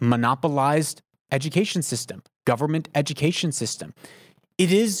monopolized education system, government education system.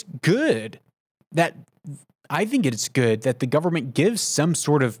 It is good that I think it's good that the government gives some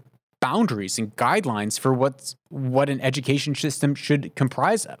sort of boundaries and guidelines for what an education system should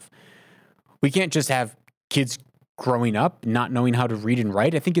comprise of. We can't just have kids growing up not knowing how to read and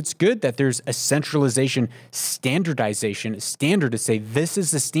write. I think it's good that there's a centralization, standardization, a standard to say this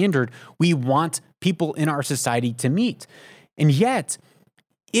is the standard we want people in our society to meet. And yet,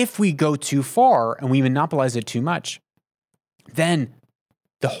 if we go too far and we monopolize it too much, then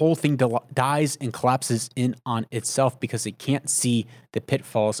the whole thing dies and collapses in on itself because it can't see the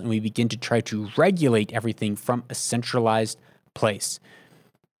pitfalls, and we begin to try to regulate everything from a centralized place.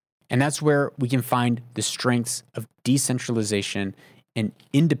 And that's where we can find the strengths of decentralization and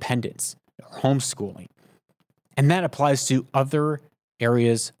independence, homeschooling. And that applies to other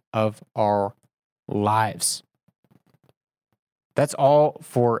areas of our lives. That's all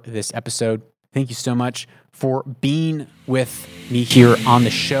for this episode. Thank you so much for being with me here on the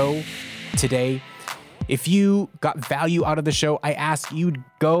show today. If you got value out of the show, I ask you to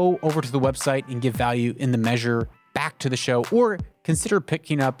go over to the website and give value in the measure back to the show, or consider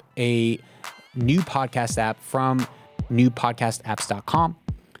picking up a new podcast app from newpodcastapps.com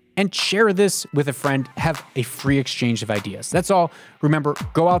and share this with a friend. Have a free exchange of ideas. That's all. Remember,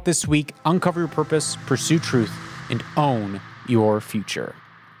 go out this week, uncover your purpose, pursue truth, and own your future.